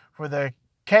for the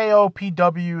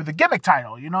KOPW, the gimmick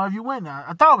title. You know, if you win,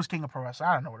 I thought it was King of Pro Wrestling.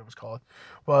 I don't know what it was called.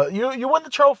 But you win the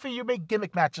trophy, you make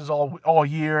gimmick matches all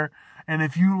year. And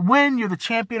if you win, you're the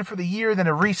champion for the year. Then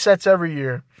it resets every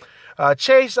year.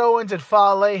 Chase Owens and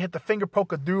Fale hit the finger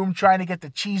poke of doom trying to get the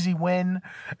cheesy win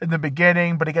in the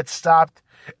beginning, but it gets stopped.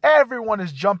 Everyone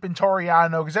is jumping Toru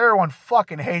Yano because everyone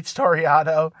fucking hates Toru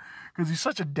Yano because he's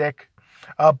such a dick.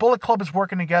 Bullet Club is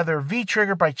working together.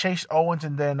 V-trigger by Chase Owens,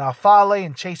 and then Fale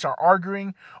and Chase are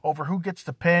arguing over who gets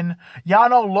the pin.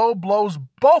 Yano low blows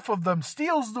both of them,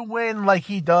 steals the win like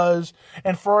he does.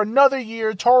 And for another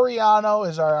year, Toru Yano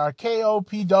is our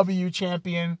KOPW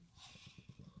champion.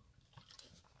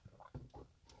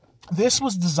 This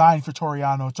was designed for Toru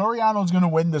Yano. Toru Yano is going to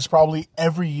win this probably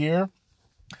every year.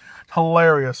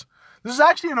 Hilarious. This is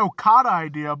actually an Okada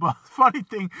idea, but funny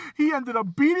thing, he ended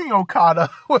up beating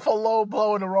Okada with a low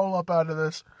blow and a roll-up out of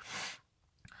this.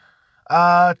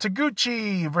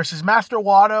 Taguchi versus Master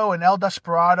Wato and El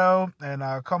Desperado and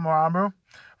Komaru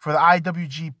for the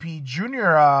IWGP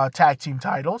Junior Tag Team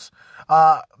titles.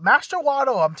 Master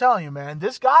Wato, I'm telling you, man,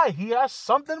 this guy, he has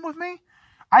something with me.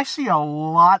 I see a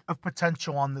lot of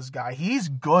potential on this guy. He's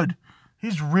good.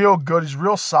 He's real good. He's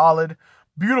real solid.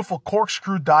 Beautiful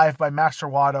corkscrew dive by Master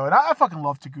Wato. And I fucking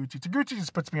love Taguchi. Taguchi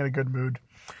just puts me in a good mood.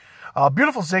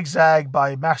 Beautiful zigzag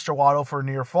by Master Wato for a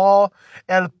near fall.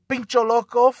 El Pincho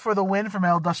Loco for the win from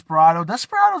El Desperado.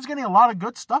 Desperado's getting a lot of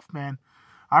good stuff, man.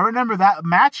 I remember that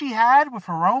match he had with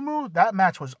Hiromu. That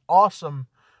match was awesome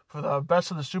for the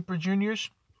Best of the Super Juniors.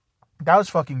 That was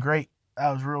fucking great.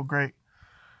 That was real great.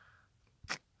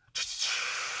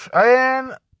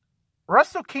 And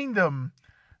Wrestle Kingdom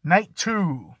Night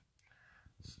 2.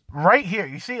 Right here.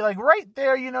 You see, like right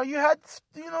there, you had,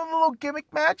 the little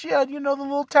gimmick match. You had, the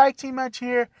little tag team match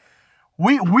here.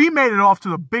 We made it off to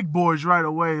the big boys right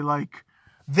away. Like,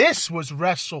 this was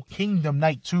Wrestle Kingdom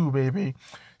Night 2, baby.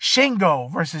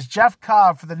 Shingo versus Jeff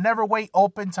Cobb for the Neverweight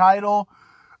Open title.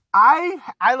 I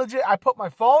put my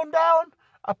phone down.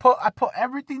 I put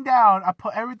everything down. I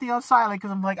put everything on silent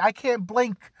because I'm like, I can't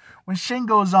blink when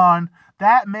Shingo's on.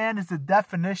 That man is the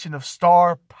definition of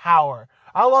star power.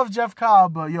 I love Jeff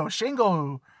Cobb, but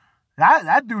Shingo,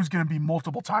 that dude's gonna be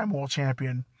multiple time world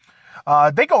champion.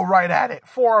 They go right at it.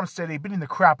 Forearm City, beating the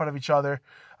crap out of each other.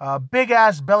 Big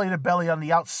ass belly to belly on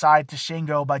the outside to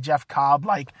Shingo by Jeff Cobb.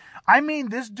 Like, I mean,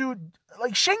 this dude,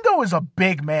 like, Shingo is a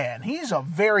big man. He's a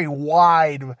very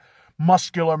wide,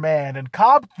 muscular man, and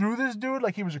Cobb threw this dude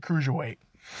like he was a cruiserweight.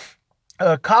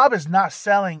 Cobb is not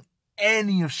selling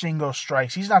any of Shingo's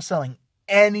strikes. He's not selling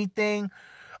anything.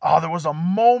 There was a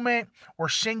moment where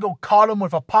Shingo caught him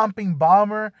with a pumping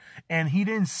bomber, and he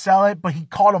didn't sell it, but he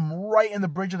caught him right in the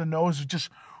bridge of the nose, just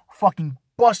fucking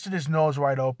busted his nose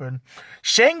right open.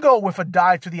 Shingo with a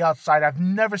dive to the outside. I've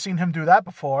never seen him do that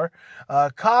before.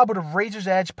 Cobb with a Razor's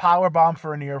Edge power bomb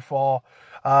for a near fall.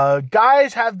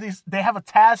 Guys have they have a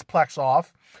Tazplex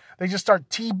off. They just start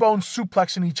T-bone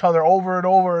suplexing each other over and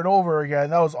over and over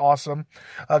again. That was awesome.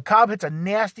 Cobb hits a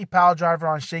nasty pile driver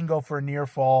on Shingo for a near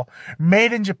fall.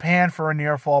 Made in Japan for a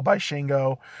near fall by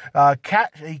Shingo.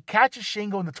 He catches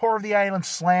Shingo in the Tour of the Island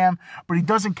slam, but he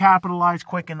doesn't capitalize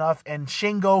quick enough, and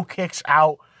Shingo kicks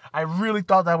out. I really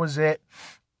thought that was it.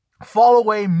 Fall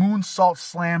away moonsault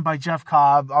slam by Jeff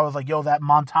Cobb. I was like, yo, that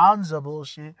Montanza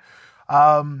bullshit.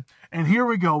 And here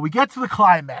we go. We get to the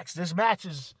climax. This match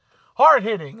is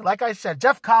hard-hitting. Like I said,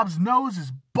 Jeff Cobb's nose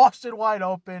is busted wide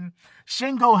open.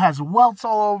 Shingo has welts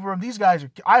all over him. These guys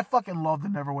are... I fucking love the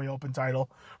Neverweight Open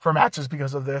title for matches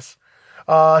because of this.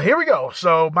 Here we go.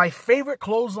 So, my favorite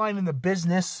clothesline in the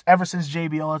business ever since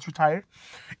JBL has retired.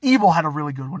 Evil had a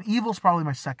really good one. Evil's probably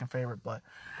my second favorite, but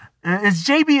it's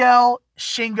JBL,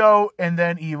 Shingo, and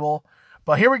then Evil.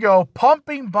 But here we go.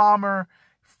 Pumping Bomber.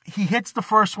 He hits the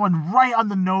first one right on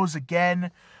the nose again.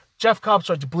 Jeff Cobb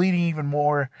starts bleeding even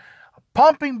more.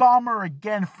 Pumping Bomber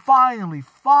again finally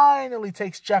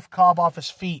takes Jeff Cobb off his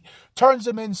feet. Turns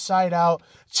him inside out.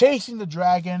 Chasing the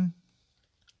Dragon.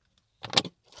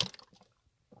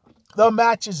 The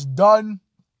match is done.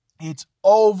 It's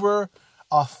over.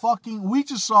 We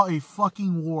just saw a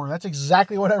fucking war. That's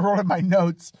exactly what I wrote in my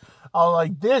notes. I was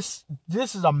like, this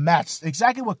is a match.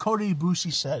 Exactly what Kota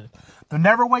Ibushi said. The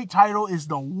Neverweight title is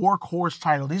the workhorse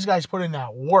title. These guys put in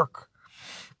that work.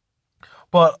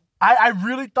 But I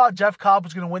really thought Jeff Cobb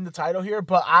was going to win the title here,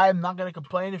 but I'm not going to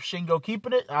complain if Shingo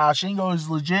keeping it. Shingo is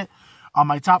legit on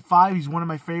my top 5. He's one of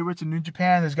my favorites in New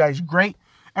Japan. This guy's great.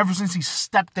 Ever since he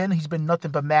stepped in, he's been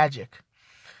nothing but magic.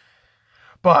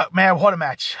 But, man, what a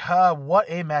match. What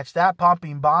a match. That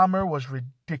Pumping Bomber was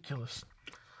ridiculous.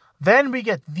 Then we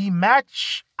get the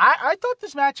match. I thought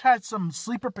this match had some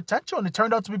sleeper potential, and it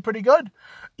turned out to be pretty good.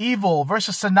 Evil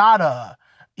versus Sonata.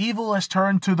 Evil has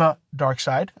turned to the dark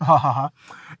side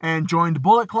and joined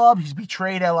Bullet Club. He's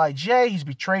betrayed LIJ. He's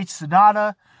betrayed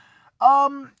Sonata.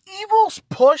 Evil's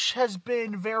push has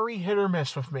been very hit or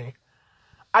miss with me.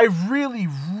 I really,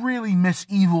 really miss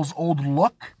Evil's old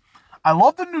look. I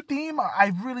love the new theme.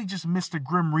 I really just miss the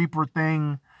Grim Reaper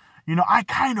thing. You know, I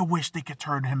kind of wish they could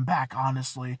turn him back,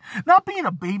 honestly. Not being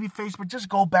a babyface, but just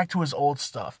go back to his old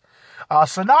stuff.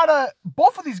 Sanada,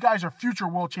 both of these guys are future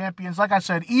world champions. Like I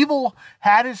said, Evil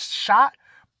had his shot,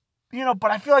 you know,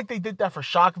 but I feel like they did that for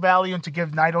shock value and to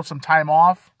give Naito some time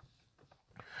off.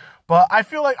 But I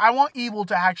feel like I want Evil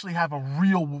to actually have a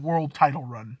real world title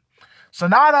run.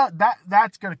 Sanada,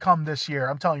 that's going to come this year.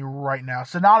 I'm telling you right now.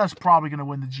 Sanada's probably going to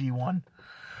win the G1.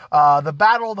 The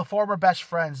battle of the former best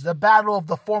friends, the battle of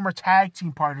the former tag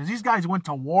team partners. These guys went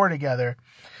to war together,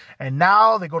 and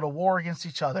now they go to war against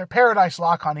each other. Paradise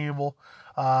Lock on Evil.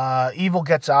 Evil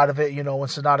gets out of it, you know, when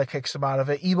Sanada kicks him out of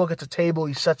it. Evil gets a table.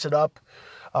 He sets it up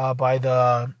by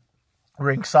the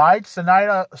ringside.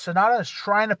 Sanada is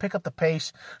trying to pick up the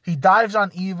pace. He dives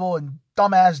on Evil and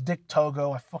dumbass Dick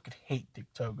Togo. I fucking hate Dick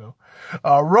Togo.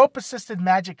 Rope-assisted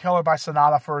Magic Killer by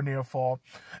Sanada for a near fall.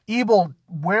 Evil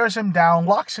wears him down,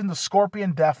 locks in the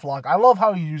Scorpion Deathlock. I love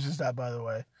how he uses that, by the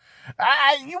way.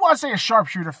 You want to say a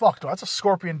sharpshooter? Fuck no, that's a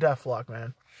Scorpion Deathlock,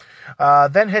 man.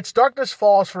 Then hits Darkness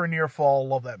Falls for a near fall.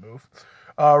 Love that move.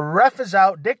 Ref is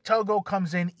out. Dick Togo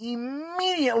comes in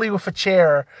immediately with a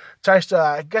chair. Tries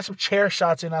to get some chair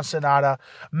shots in on Sanada.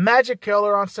 Magic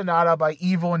Killer on Sanada by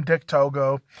Evil and Dick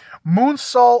Togo.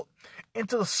 Moonsault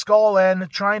into the skull end,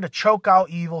 trying to choke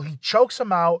out Evil. He chokes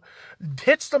him out,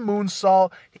 hits the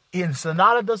moonsault, and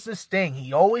Sanada does this thing.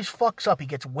 He always fucks up. He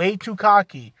gets way too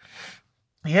cocky.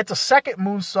 He hits a second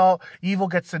moonsault. Evil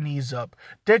gets the knees up.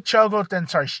 Dick Togo then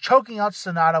starts choking out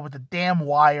Sanada with the damn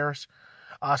wires.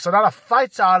 Sanada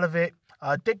fights out of it.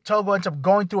 Dick Togo ends up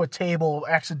going through a table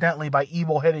accidentally by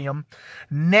Evil hitting him.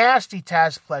 Nasty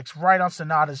Tazplex right on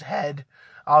Sanada's head.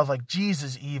 I was like,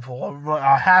 Jesus, Evil.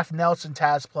 A half Nelson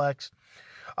Tazplex.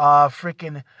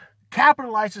 Freaking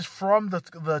capitalizes from the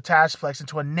Tazplex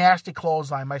into a nasty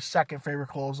clothesline. My second favorite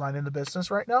clothesline in the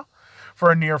business right now for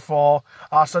a near fall.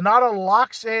 Sanada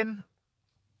locks in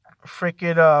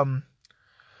freaking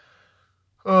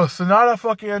Sanada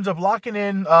fucking ends up locking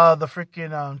in the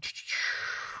freaking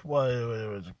what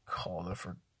was it called? I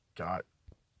forgot.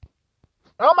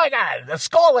 Oh my god, the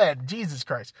skull end. Jesus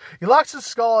Christ. He locks his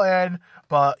skull end,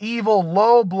 but Evil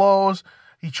low blows.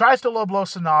 He tries to low blow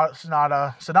Sanada.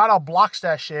 Sanada blocks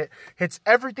that shit. Hits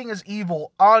everything as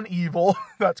Evil on Evil.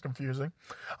 That's confusing.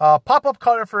 Pop-up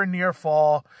cutter for a near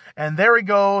fall. And there he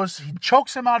goes. He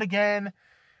chokes him out again.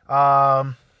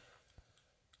 The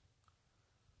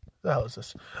hell is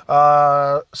this?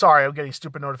 Sorry, I'm getting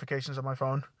stupid notifications on my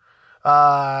phone.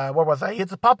 Where was I? He hits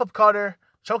the pop-up cutter,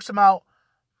 chokes him out,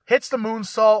 hits the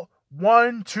moonsault.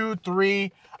 1, 2,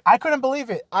 3. I couldn't believe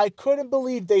it. I couldn't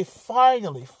believe they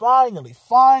finally let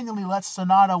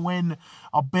Sanada win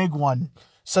a big one.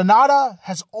 Sanada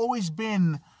has always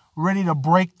been ready to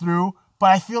break through, but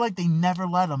I feel like they never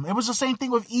let him. It was the same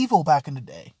thing with Evil back in the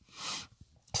day.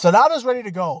 Sanada's ready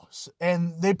to go,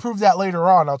 and they proved that later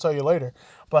on. I'll tell you later.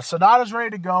 But Sanada's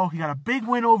ready to go. He got a big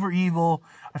win over Evil.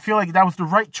 I feel like that was the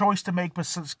right choice to make,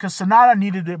 because Sanada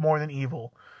needed it more than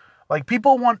Evil. Like,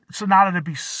 people want Sanada to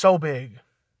be so big.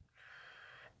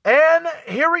 And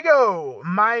here we go.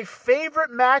 My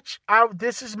favorite match out.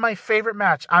 This is my favorite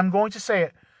match. I'm going to say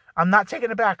it. I'm not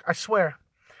taking it back. I swear.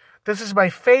 This is my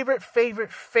favorite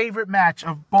match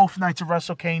of both nights of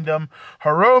Wrestle Kingdom.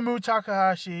 Hiromu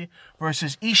Takahashi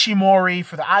versus Ishimori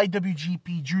for the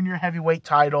IWGP Junior Heavyweight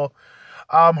title.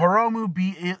 Hiromu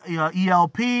beat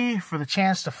ELP for the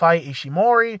chance to fight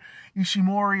Ishimori.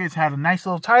 Ishimori has had a nice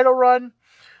little title run.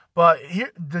 But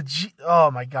here,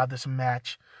 oh my god, this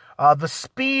match. The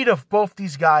speed of both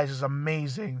these guys is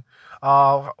amazing.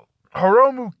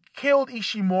 Hiromu killed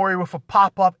Ishimori with a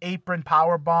pop-up apron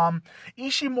powerbomb.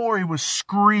 Ishimori was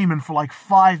screaming for like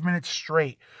 5 minutes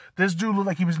straight. This dude looked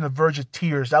like he was on the verge of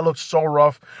tears. That looked so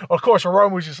rough. Of course,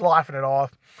 Hiromu was just laughing it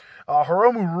off.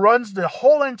 Hiromu runs the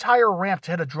whole entire ramp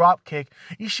to hit a drop kick.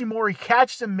 Ishimori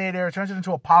catches him midair, turns it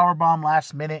into a powerbomb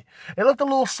last minute. It looked a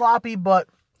little sloppy, but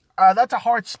that's a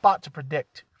hard spot to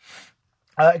predict.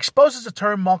 Exposes the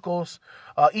turnbuckles.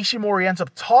 Ishimori ends up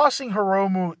tossing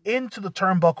Hiromu into the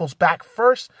turnbuckles back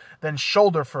first, then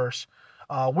shoulder first.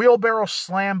 Wheelbarrow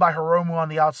slam by Hiromu on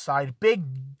the outside. Big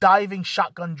diving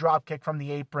shotgun dropkick from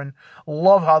the apron.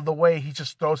 Love how the way he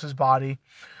just throws his body.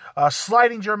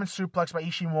 Sliding German suplex by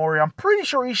Ishimori. I'm pretty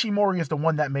sure Ishimori is the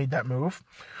one that made that move.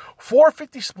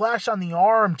 450 splash on the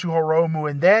arm to Hiromu,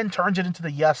 and then turns it into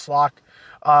the yes lock.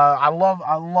 I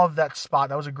love that spot.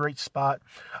 That was a great spot.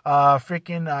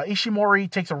 Ishimori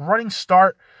takes a running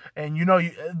start And,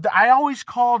 I always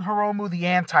called Hiromu the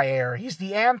anti-air. He's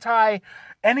the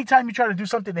anytime you try to do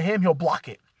something to him, he'll block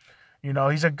it.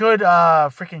 He's a good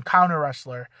freaking counter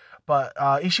wrestler. But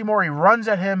Ishimori runs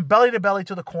at him, belly to belly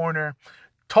to the corner,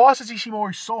 tosses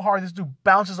Ishimori so hard, this dude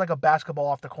bounces like a basketball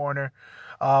off the corner.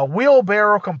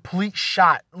 Wheelbarrow complete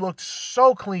shot. Looked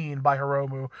so clean by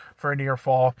Hiromu for a near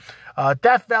fall.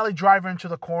 Death Valley driver into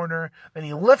the corner. Then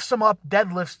he lifts him up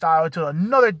deadlift style into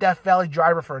another Death Valley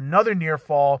driver for another near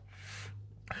fall.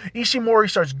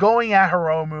 Ishimori starts going at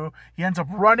Hiromu. He ends up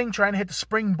running, trying to hit the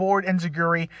springboard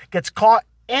enziguri. Gets caught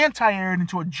anti-aired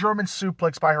into a German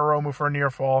suplex by Hiromu for a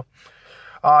near fall.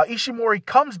 Ishimori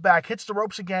comes back, hits the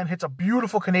ropes again, hits a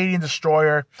beautiful Canadian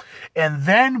destroyer. And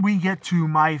then we get to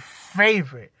my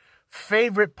favorite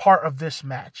part of this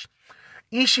match.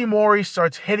 Ishimori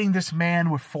starts hitting this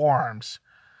man with forearms.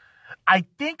 I'm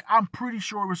pretty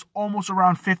sure it was almost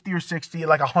around 50 or 60,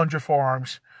 like 100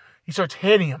 forearms. He starts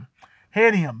hitting him.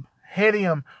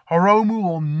 Hiromu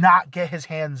will not get his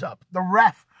hands up. The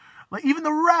ref even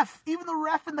the ref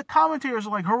and the commentators are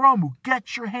like, Hiromu,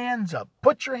 get your hands up.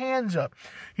 Put your hands up.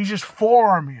 He's just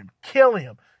forearming him. Kill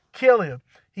him.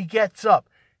 He gets up.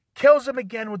 Kills him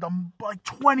again with like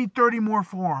 20, 30 more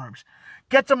forearms.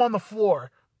 Gets him on the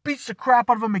floor. Beats the crap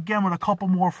out of him again with a couple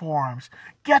more forearms.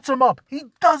 Gets him up. He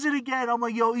does it again. I'm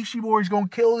like, yo, Ishimori's going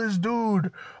to kill this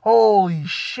dude. Holy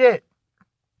shit.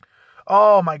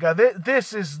 Oh my God.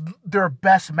 This is their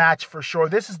best match for sure.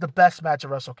 This is the best match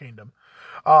of Wrestle Kingdom.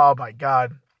 Oh my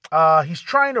God. He's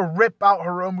trying to rip out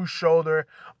Hiromu's shoulder.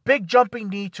 Big jumping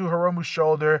knee to Hiromu's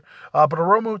shoulder. But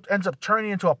Hiromu ends up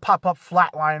turning into a pop-up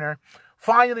flatliner.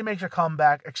 Finally makes a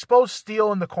comeback. Exposed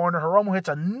steel in the corner. Hiromu hits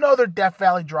another Death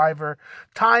Valley driver.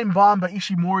 Time bomb, but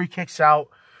Ishimori kicks out.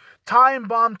 Time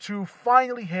bomb 2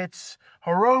 finally hits.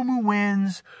 Hiromu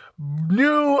wins.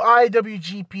 New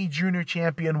IWGP Junior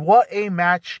Champion. What a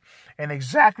match. And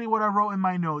exactly what I wrote in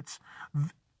my notes.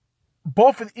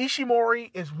 Both of Ishimori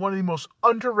is one of the most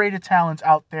underrated talents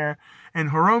out there.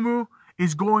 And Hiromu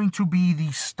is going to be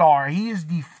the star. He is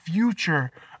the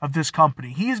future of this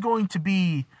company. He is going to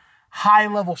be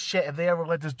high-level shit if they ever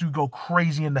let this dude go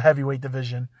crazy in the heavyweight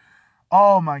division.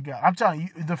 Oh, my God. I'm telling you,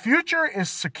 the future is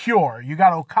secure. You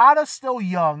got Okada still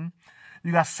young.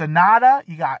 You got Sanada.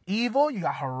 You got Evil. You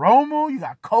got Hiromu. You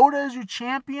got Kota as your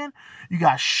champion. You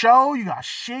got Sho. You got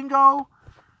Shingo.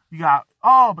 You got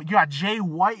Jay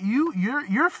White.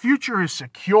 Your future is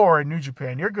secure in New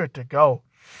Japan. You're good to go.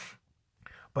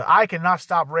 But I cannot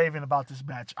stop raving about this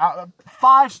match.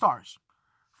 5 stars.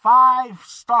 5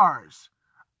 stars.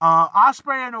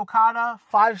 Ospreay and Okada,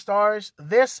 5 stars.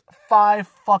 This, 5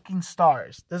 fucking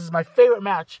stars. This is my favorite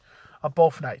match of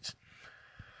both nights.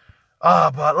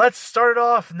 But let's start it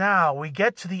off now. We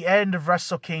get to the end of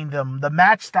Wrestle Kingdom. The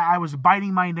match that I was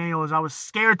biting my nails. I was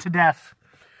scared to death.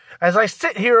 As I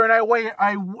sit here and I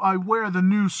wear the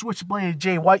new Switchblade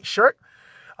Jay White shirt,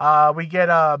 we get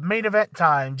a main event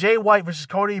time. Jay White versus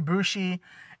Kota Ibushi,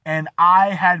 and I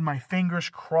had my fingers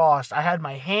crossed. I had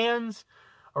my hands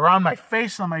around my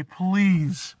face, and I'm like,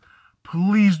 please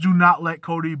do not let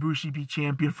Kota Ibushi be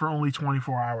champion for only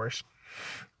 24 hours.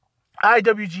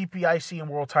 IWGP IC and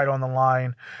World title on the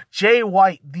line. Jay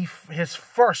White, his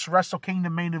first Wrestle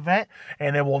Kingdom main event,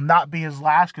 and it will not be his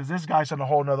last because this guy's on a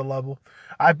whole nother level.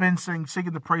 I've been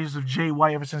singing the praises of Jay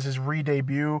White ever since his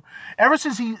re-debut. Ever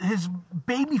since his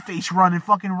babyface run in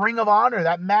fucking Ring of Honor,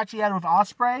 that match he had with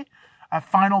Ospreay at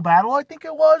Final Battle, I think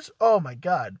it was. Oh my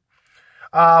God.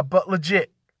 But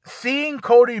legit, seeing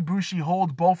Kota Ibushi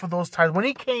hold both of those titles, when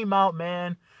he came out,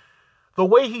 man, the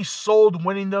way he sold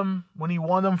winning them, when he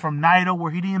won them from Naito,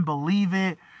 where he didn't believe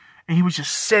it, and he was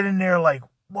just sitting there like,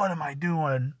 what am I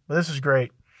doing? But this is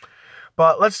great.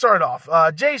 But let's start off.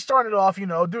 Jay started off,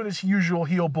 doing his usual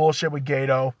heel bullshit with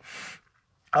Gato.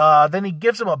 Then he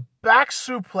gives him a back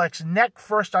suplex, neck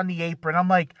first on the apron. I'm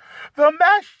like, the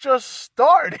match just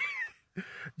started.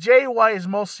 Jay White is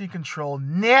mostly controlled.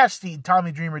 Nasty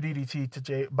Tommy Dreamer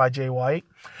DDT by Jay White.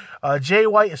 Jay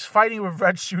White is fighting with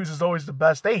Red Shoes is always the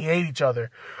best. They hate each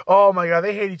other. Oh my God,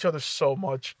 they hate each other so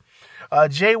much.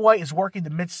 Jay White is working the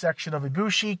midsection of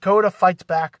Ibushi. Kota fights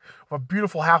back with a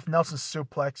beautiful half Nelson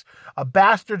suplex. A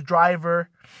bastard driver,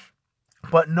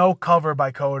 but no cover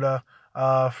by Kota.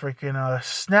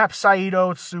 Snap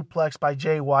Saito suplex by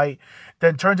Jay White,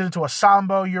 then turns it into a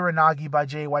Sambo Uranagi by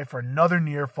Jay White for another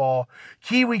near fall.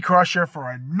 Kiwi Crusher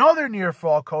for another near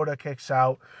fall. Kota kicks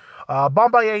out.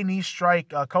 Bombaye knee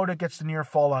strike. Kota gets the near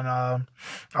fall on.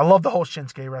 I love the whole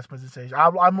Shinsuke representation.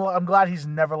 I'm glad he's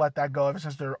never let that go ever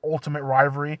since their ultimate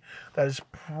rivalry. That is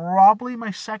probably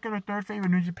my second or third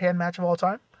favorite New Japan match of all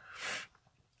time.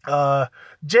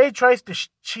 Jay tries to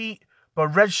cheat,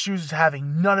 but Red Shoes is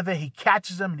having none of it. He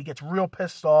catches him and he gets real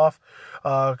pissed off.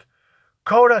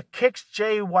 Kota kicks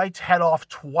Jay White's head off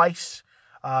twice.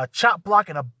 Chop block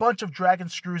and a bunch of dragon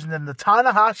screws, and then the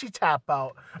Tanahashi tap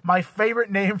out. My favorite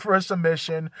name for a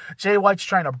submission. Jay White's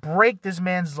trying to break this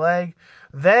man's leg.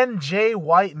 Then Jay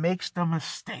White makes the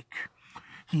mistake.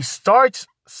 He starts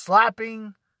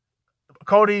slapping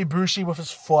Kota Ibushi with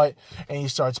his foot, and he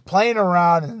starts playing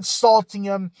around and insulting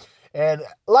him. And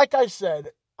like I said,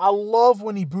 I love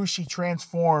when Ibushi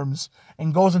transforms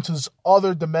and goes into this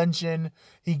other dimension.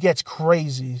 He gets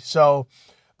crazy. So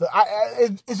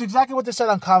it's exactly what they said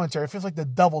on commentary. It feels like the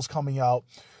devil's coming out.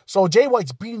 So Jay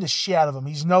White's beating the shit out of him.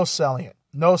 He's no selling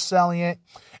it.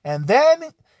 And then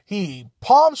he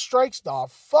palm strikes the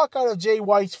fuck out of Jay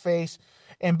White's face.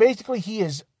 And basically he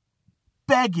is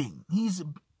begging. He's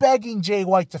begging Jay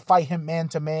White to fight him man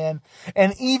to man.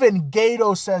 And even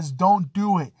Gato says, don't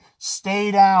do it. Stay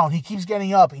down. He keeps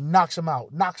getting up. He knocks him out.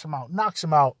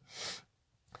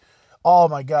 Oh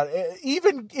my God.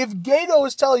 Even if Gato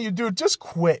is telling you, dude, just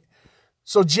quit.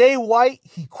 So Jay White,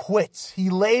 he quits.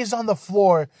 He lays on the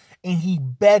floor and he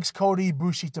begs Kota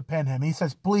Ibushi to pin him. He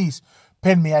says, please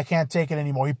pin me. I can't take it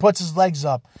anymore. He puts his legs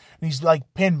up and he's like,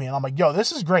 pin me. And I'm like, yo,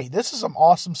 this is great. This is some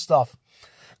awesome stuff.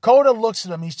 Kota looks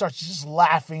at him. He starts just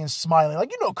laughing and smiling.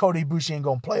 Like, Kota Ibushi ain't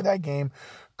going to play that game.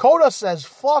 Kota says,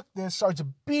 fuck this, starts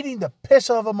beating the piss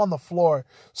out of him on the floor,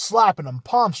 slapping him,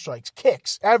 palm strikes,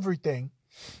 kicks, everything.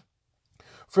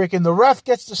 Freaking the ref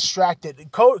gets distracted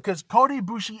because Kota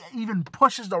Ibushi even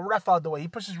pushes the ref out the way. He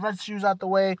pushes Red Shoes out the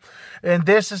way, and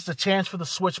this is the chance for the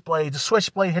Switchblade. The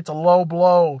Switchblade hits a low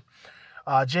blow.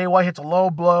 Jay White hits a low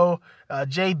blow.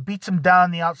 Jay beats him down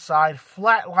on the outside.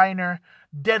 Flatliner,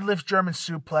 deadlift German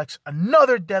suplex.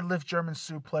 Another deadlift German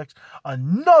suplex.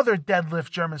 Another deadlift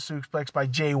German suplex by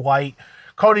Jay White.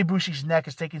 Kota Ibushi's neck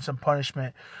is taking some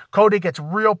punishment. Kota gets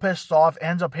real pissed off,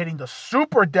 ends up hitting the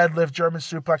super deadlift German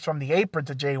suplex from the apron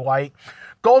to Jay White.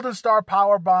 Golden Star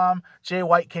powerbomb. Jay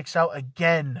White kicks out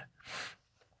again.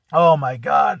 Oh my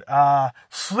God.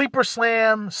 Sleeper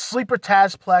slam, sleeper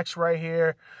Tazplex right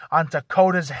here onto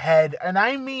Kota's head. And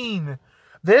I mean,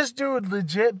 this dude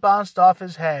legit bounced off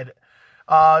his head.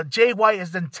 Jay White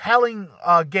is then telling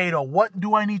Gato, what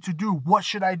do I need to do? What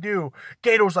should I do?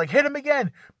 Gato's like, hit him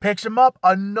again. Picks him up.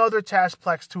 Another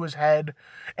Tazplex to his head.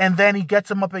 And then he gets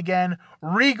him up again.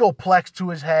 Regalplex to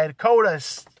his head. Kota is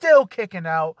still kicking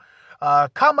out.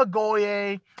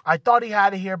 Kamigoye. I thought he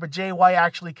had it here, but Jay White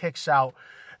actually kicks out.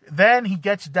 Then he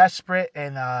gets desperate,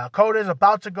 and Kota is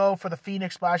about to go for the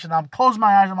Phoenix Splash, and I'm closing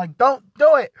my eyes. I'm like, don't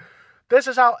do it. This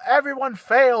is how everyone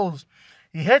fails.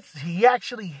 He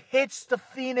actually hits the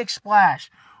Phoenix Splash.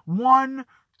 1,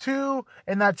 2,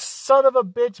 and that son of a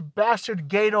bitch bastard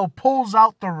Gato pulls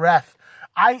out the ref.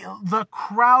 The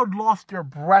crowd lost their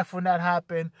breath when that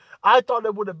happened. I thought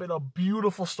it would have been a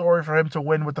beautiful story for him to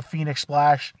win with the Phoenix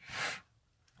Splash.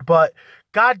 But,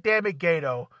 goddamn it,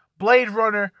 Gato. Blade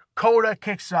Runner, Kota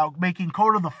kicks out, making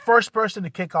Kota the first person to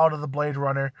kick out of the Blade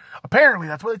Runner. Apparently,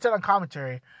 that's what they said on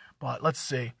commentary. But, let's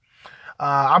see.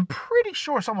 I'm pretty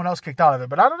sure someone else kicked out of it,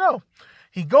 but I don't know.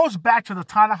 He goes back to the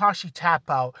Tanahashi tap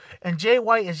out, and Jay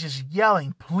White is just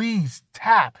yelling, please,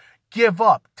 tap, give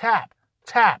up, tap,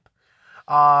 tap.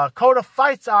 Kota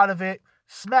fights out of it,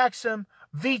 smacks him,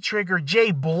 V-trigger.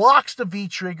 Jay blocks the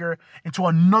V-trigger into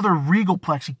another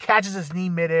Regalplex. He catches his knee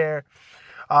midair.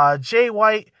 Jay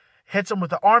White hits him with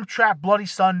the arm trap, Bloody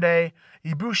Sunday.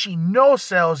 Ibushi no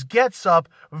sells, gets up,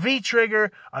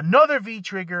 V-trigger, another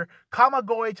V-trigger,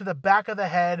 Kamigoye to the back of the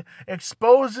head,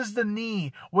 exposes the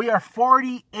knee. We are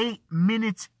 48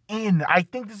 minutes in. I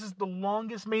think this is the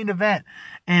longest main event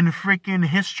in freaking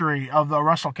history of the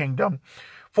Wrestle Kingdom.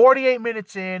 48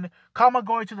 minutes in,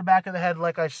 Kamigoye to the back of the head,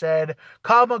 like I said,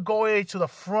 Kamigoye to the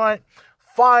front.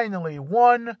 Finally,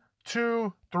 1,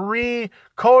 2, 3,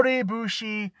 Kota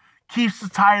Ibushi keeps the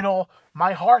title.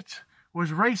 My heart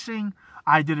was racing.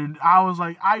 I was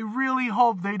like, I really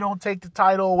hope they don't take the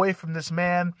title away from this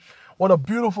man. What a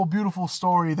beautiful, beautiful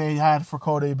story they had for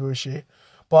Kota Ibushi.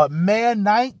 But man,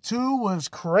 night 2 was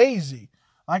crazy.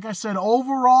 Like I said,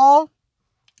 overall,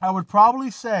 I would probably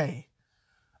say,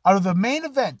 out of the main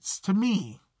events, to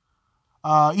me,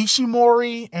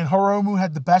 Ishimori and Hiromu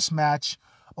had the best match.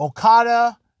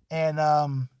 Okada and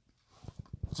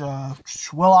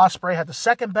Will Ospreay had the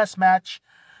second best match.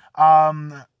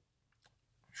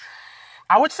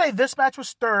 I would say this match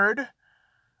was third.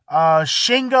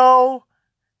 Shingo,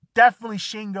 definitely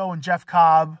Shingo and Jeff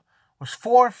Cobb was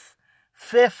fourth.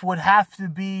 Fifth would have to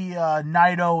be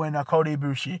Naito and Kota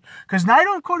Ibushi. Because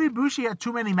Naito and Kota Ibushi had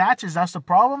too many matches. That's the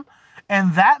problem.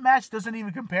 And that match doesn't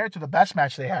even compare to the best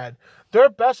match they had. Their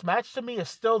best match to me is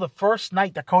still the first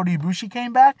night that Kota Ibushi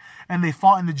came back and they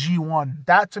fought in the G1.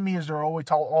 That to me is their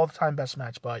all-time best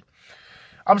match. But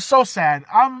I'm so sad.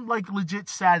 I'm like legit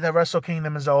sad that Wrestle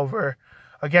Kingdom is over.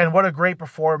 Again, what a great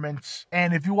performance.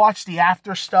 And if you watch the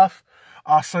after stuff,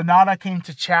 Sonata came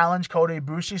to challenge Kota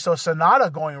Ibushi. So Sonata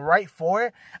going right for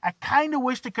it. I kind of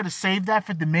wish they could have saved that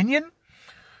for Dominion.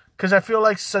 Because I feel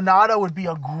like Sonata would be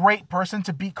a great person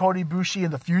to beat Kota Ibushi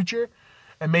in the future.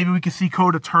 And maybe we could see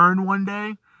Kota turn one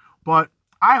day. But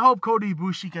I hope Kota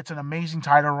Ibushi gets an amazing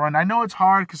title run. I know it's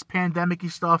hard because pandemic-y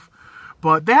stuff.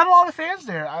 But they had a lot of fans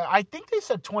there. I think they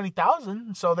said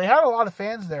 20,000. So they had a lot of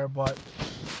fans there. But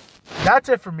that's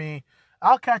it for me.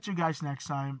 I'll catch you guys next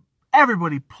time.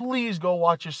 Everybody, please go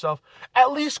watch yourself.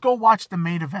 At least go watch the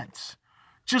main events.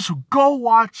 Just go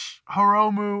watch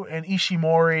Hiromu and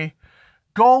Ishimori.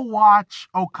 Go watch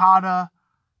Okada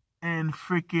and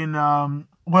freaking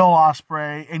Will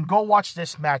Ospreay, and go watch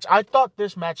this match. I thought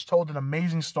this match told an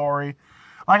amazing story.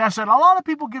 Like I said, a lot of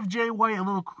people give Jay White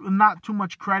not too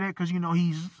much credit because, you know,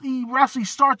 he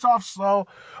starts off slow,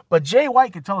 but Jay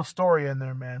White can tell a story in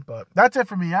there, man. But that's it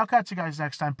for me. I'll catch you guys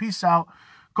next time. Peace out.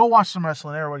 Go watch some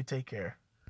wrestling. Everybody take care.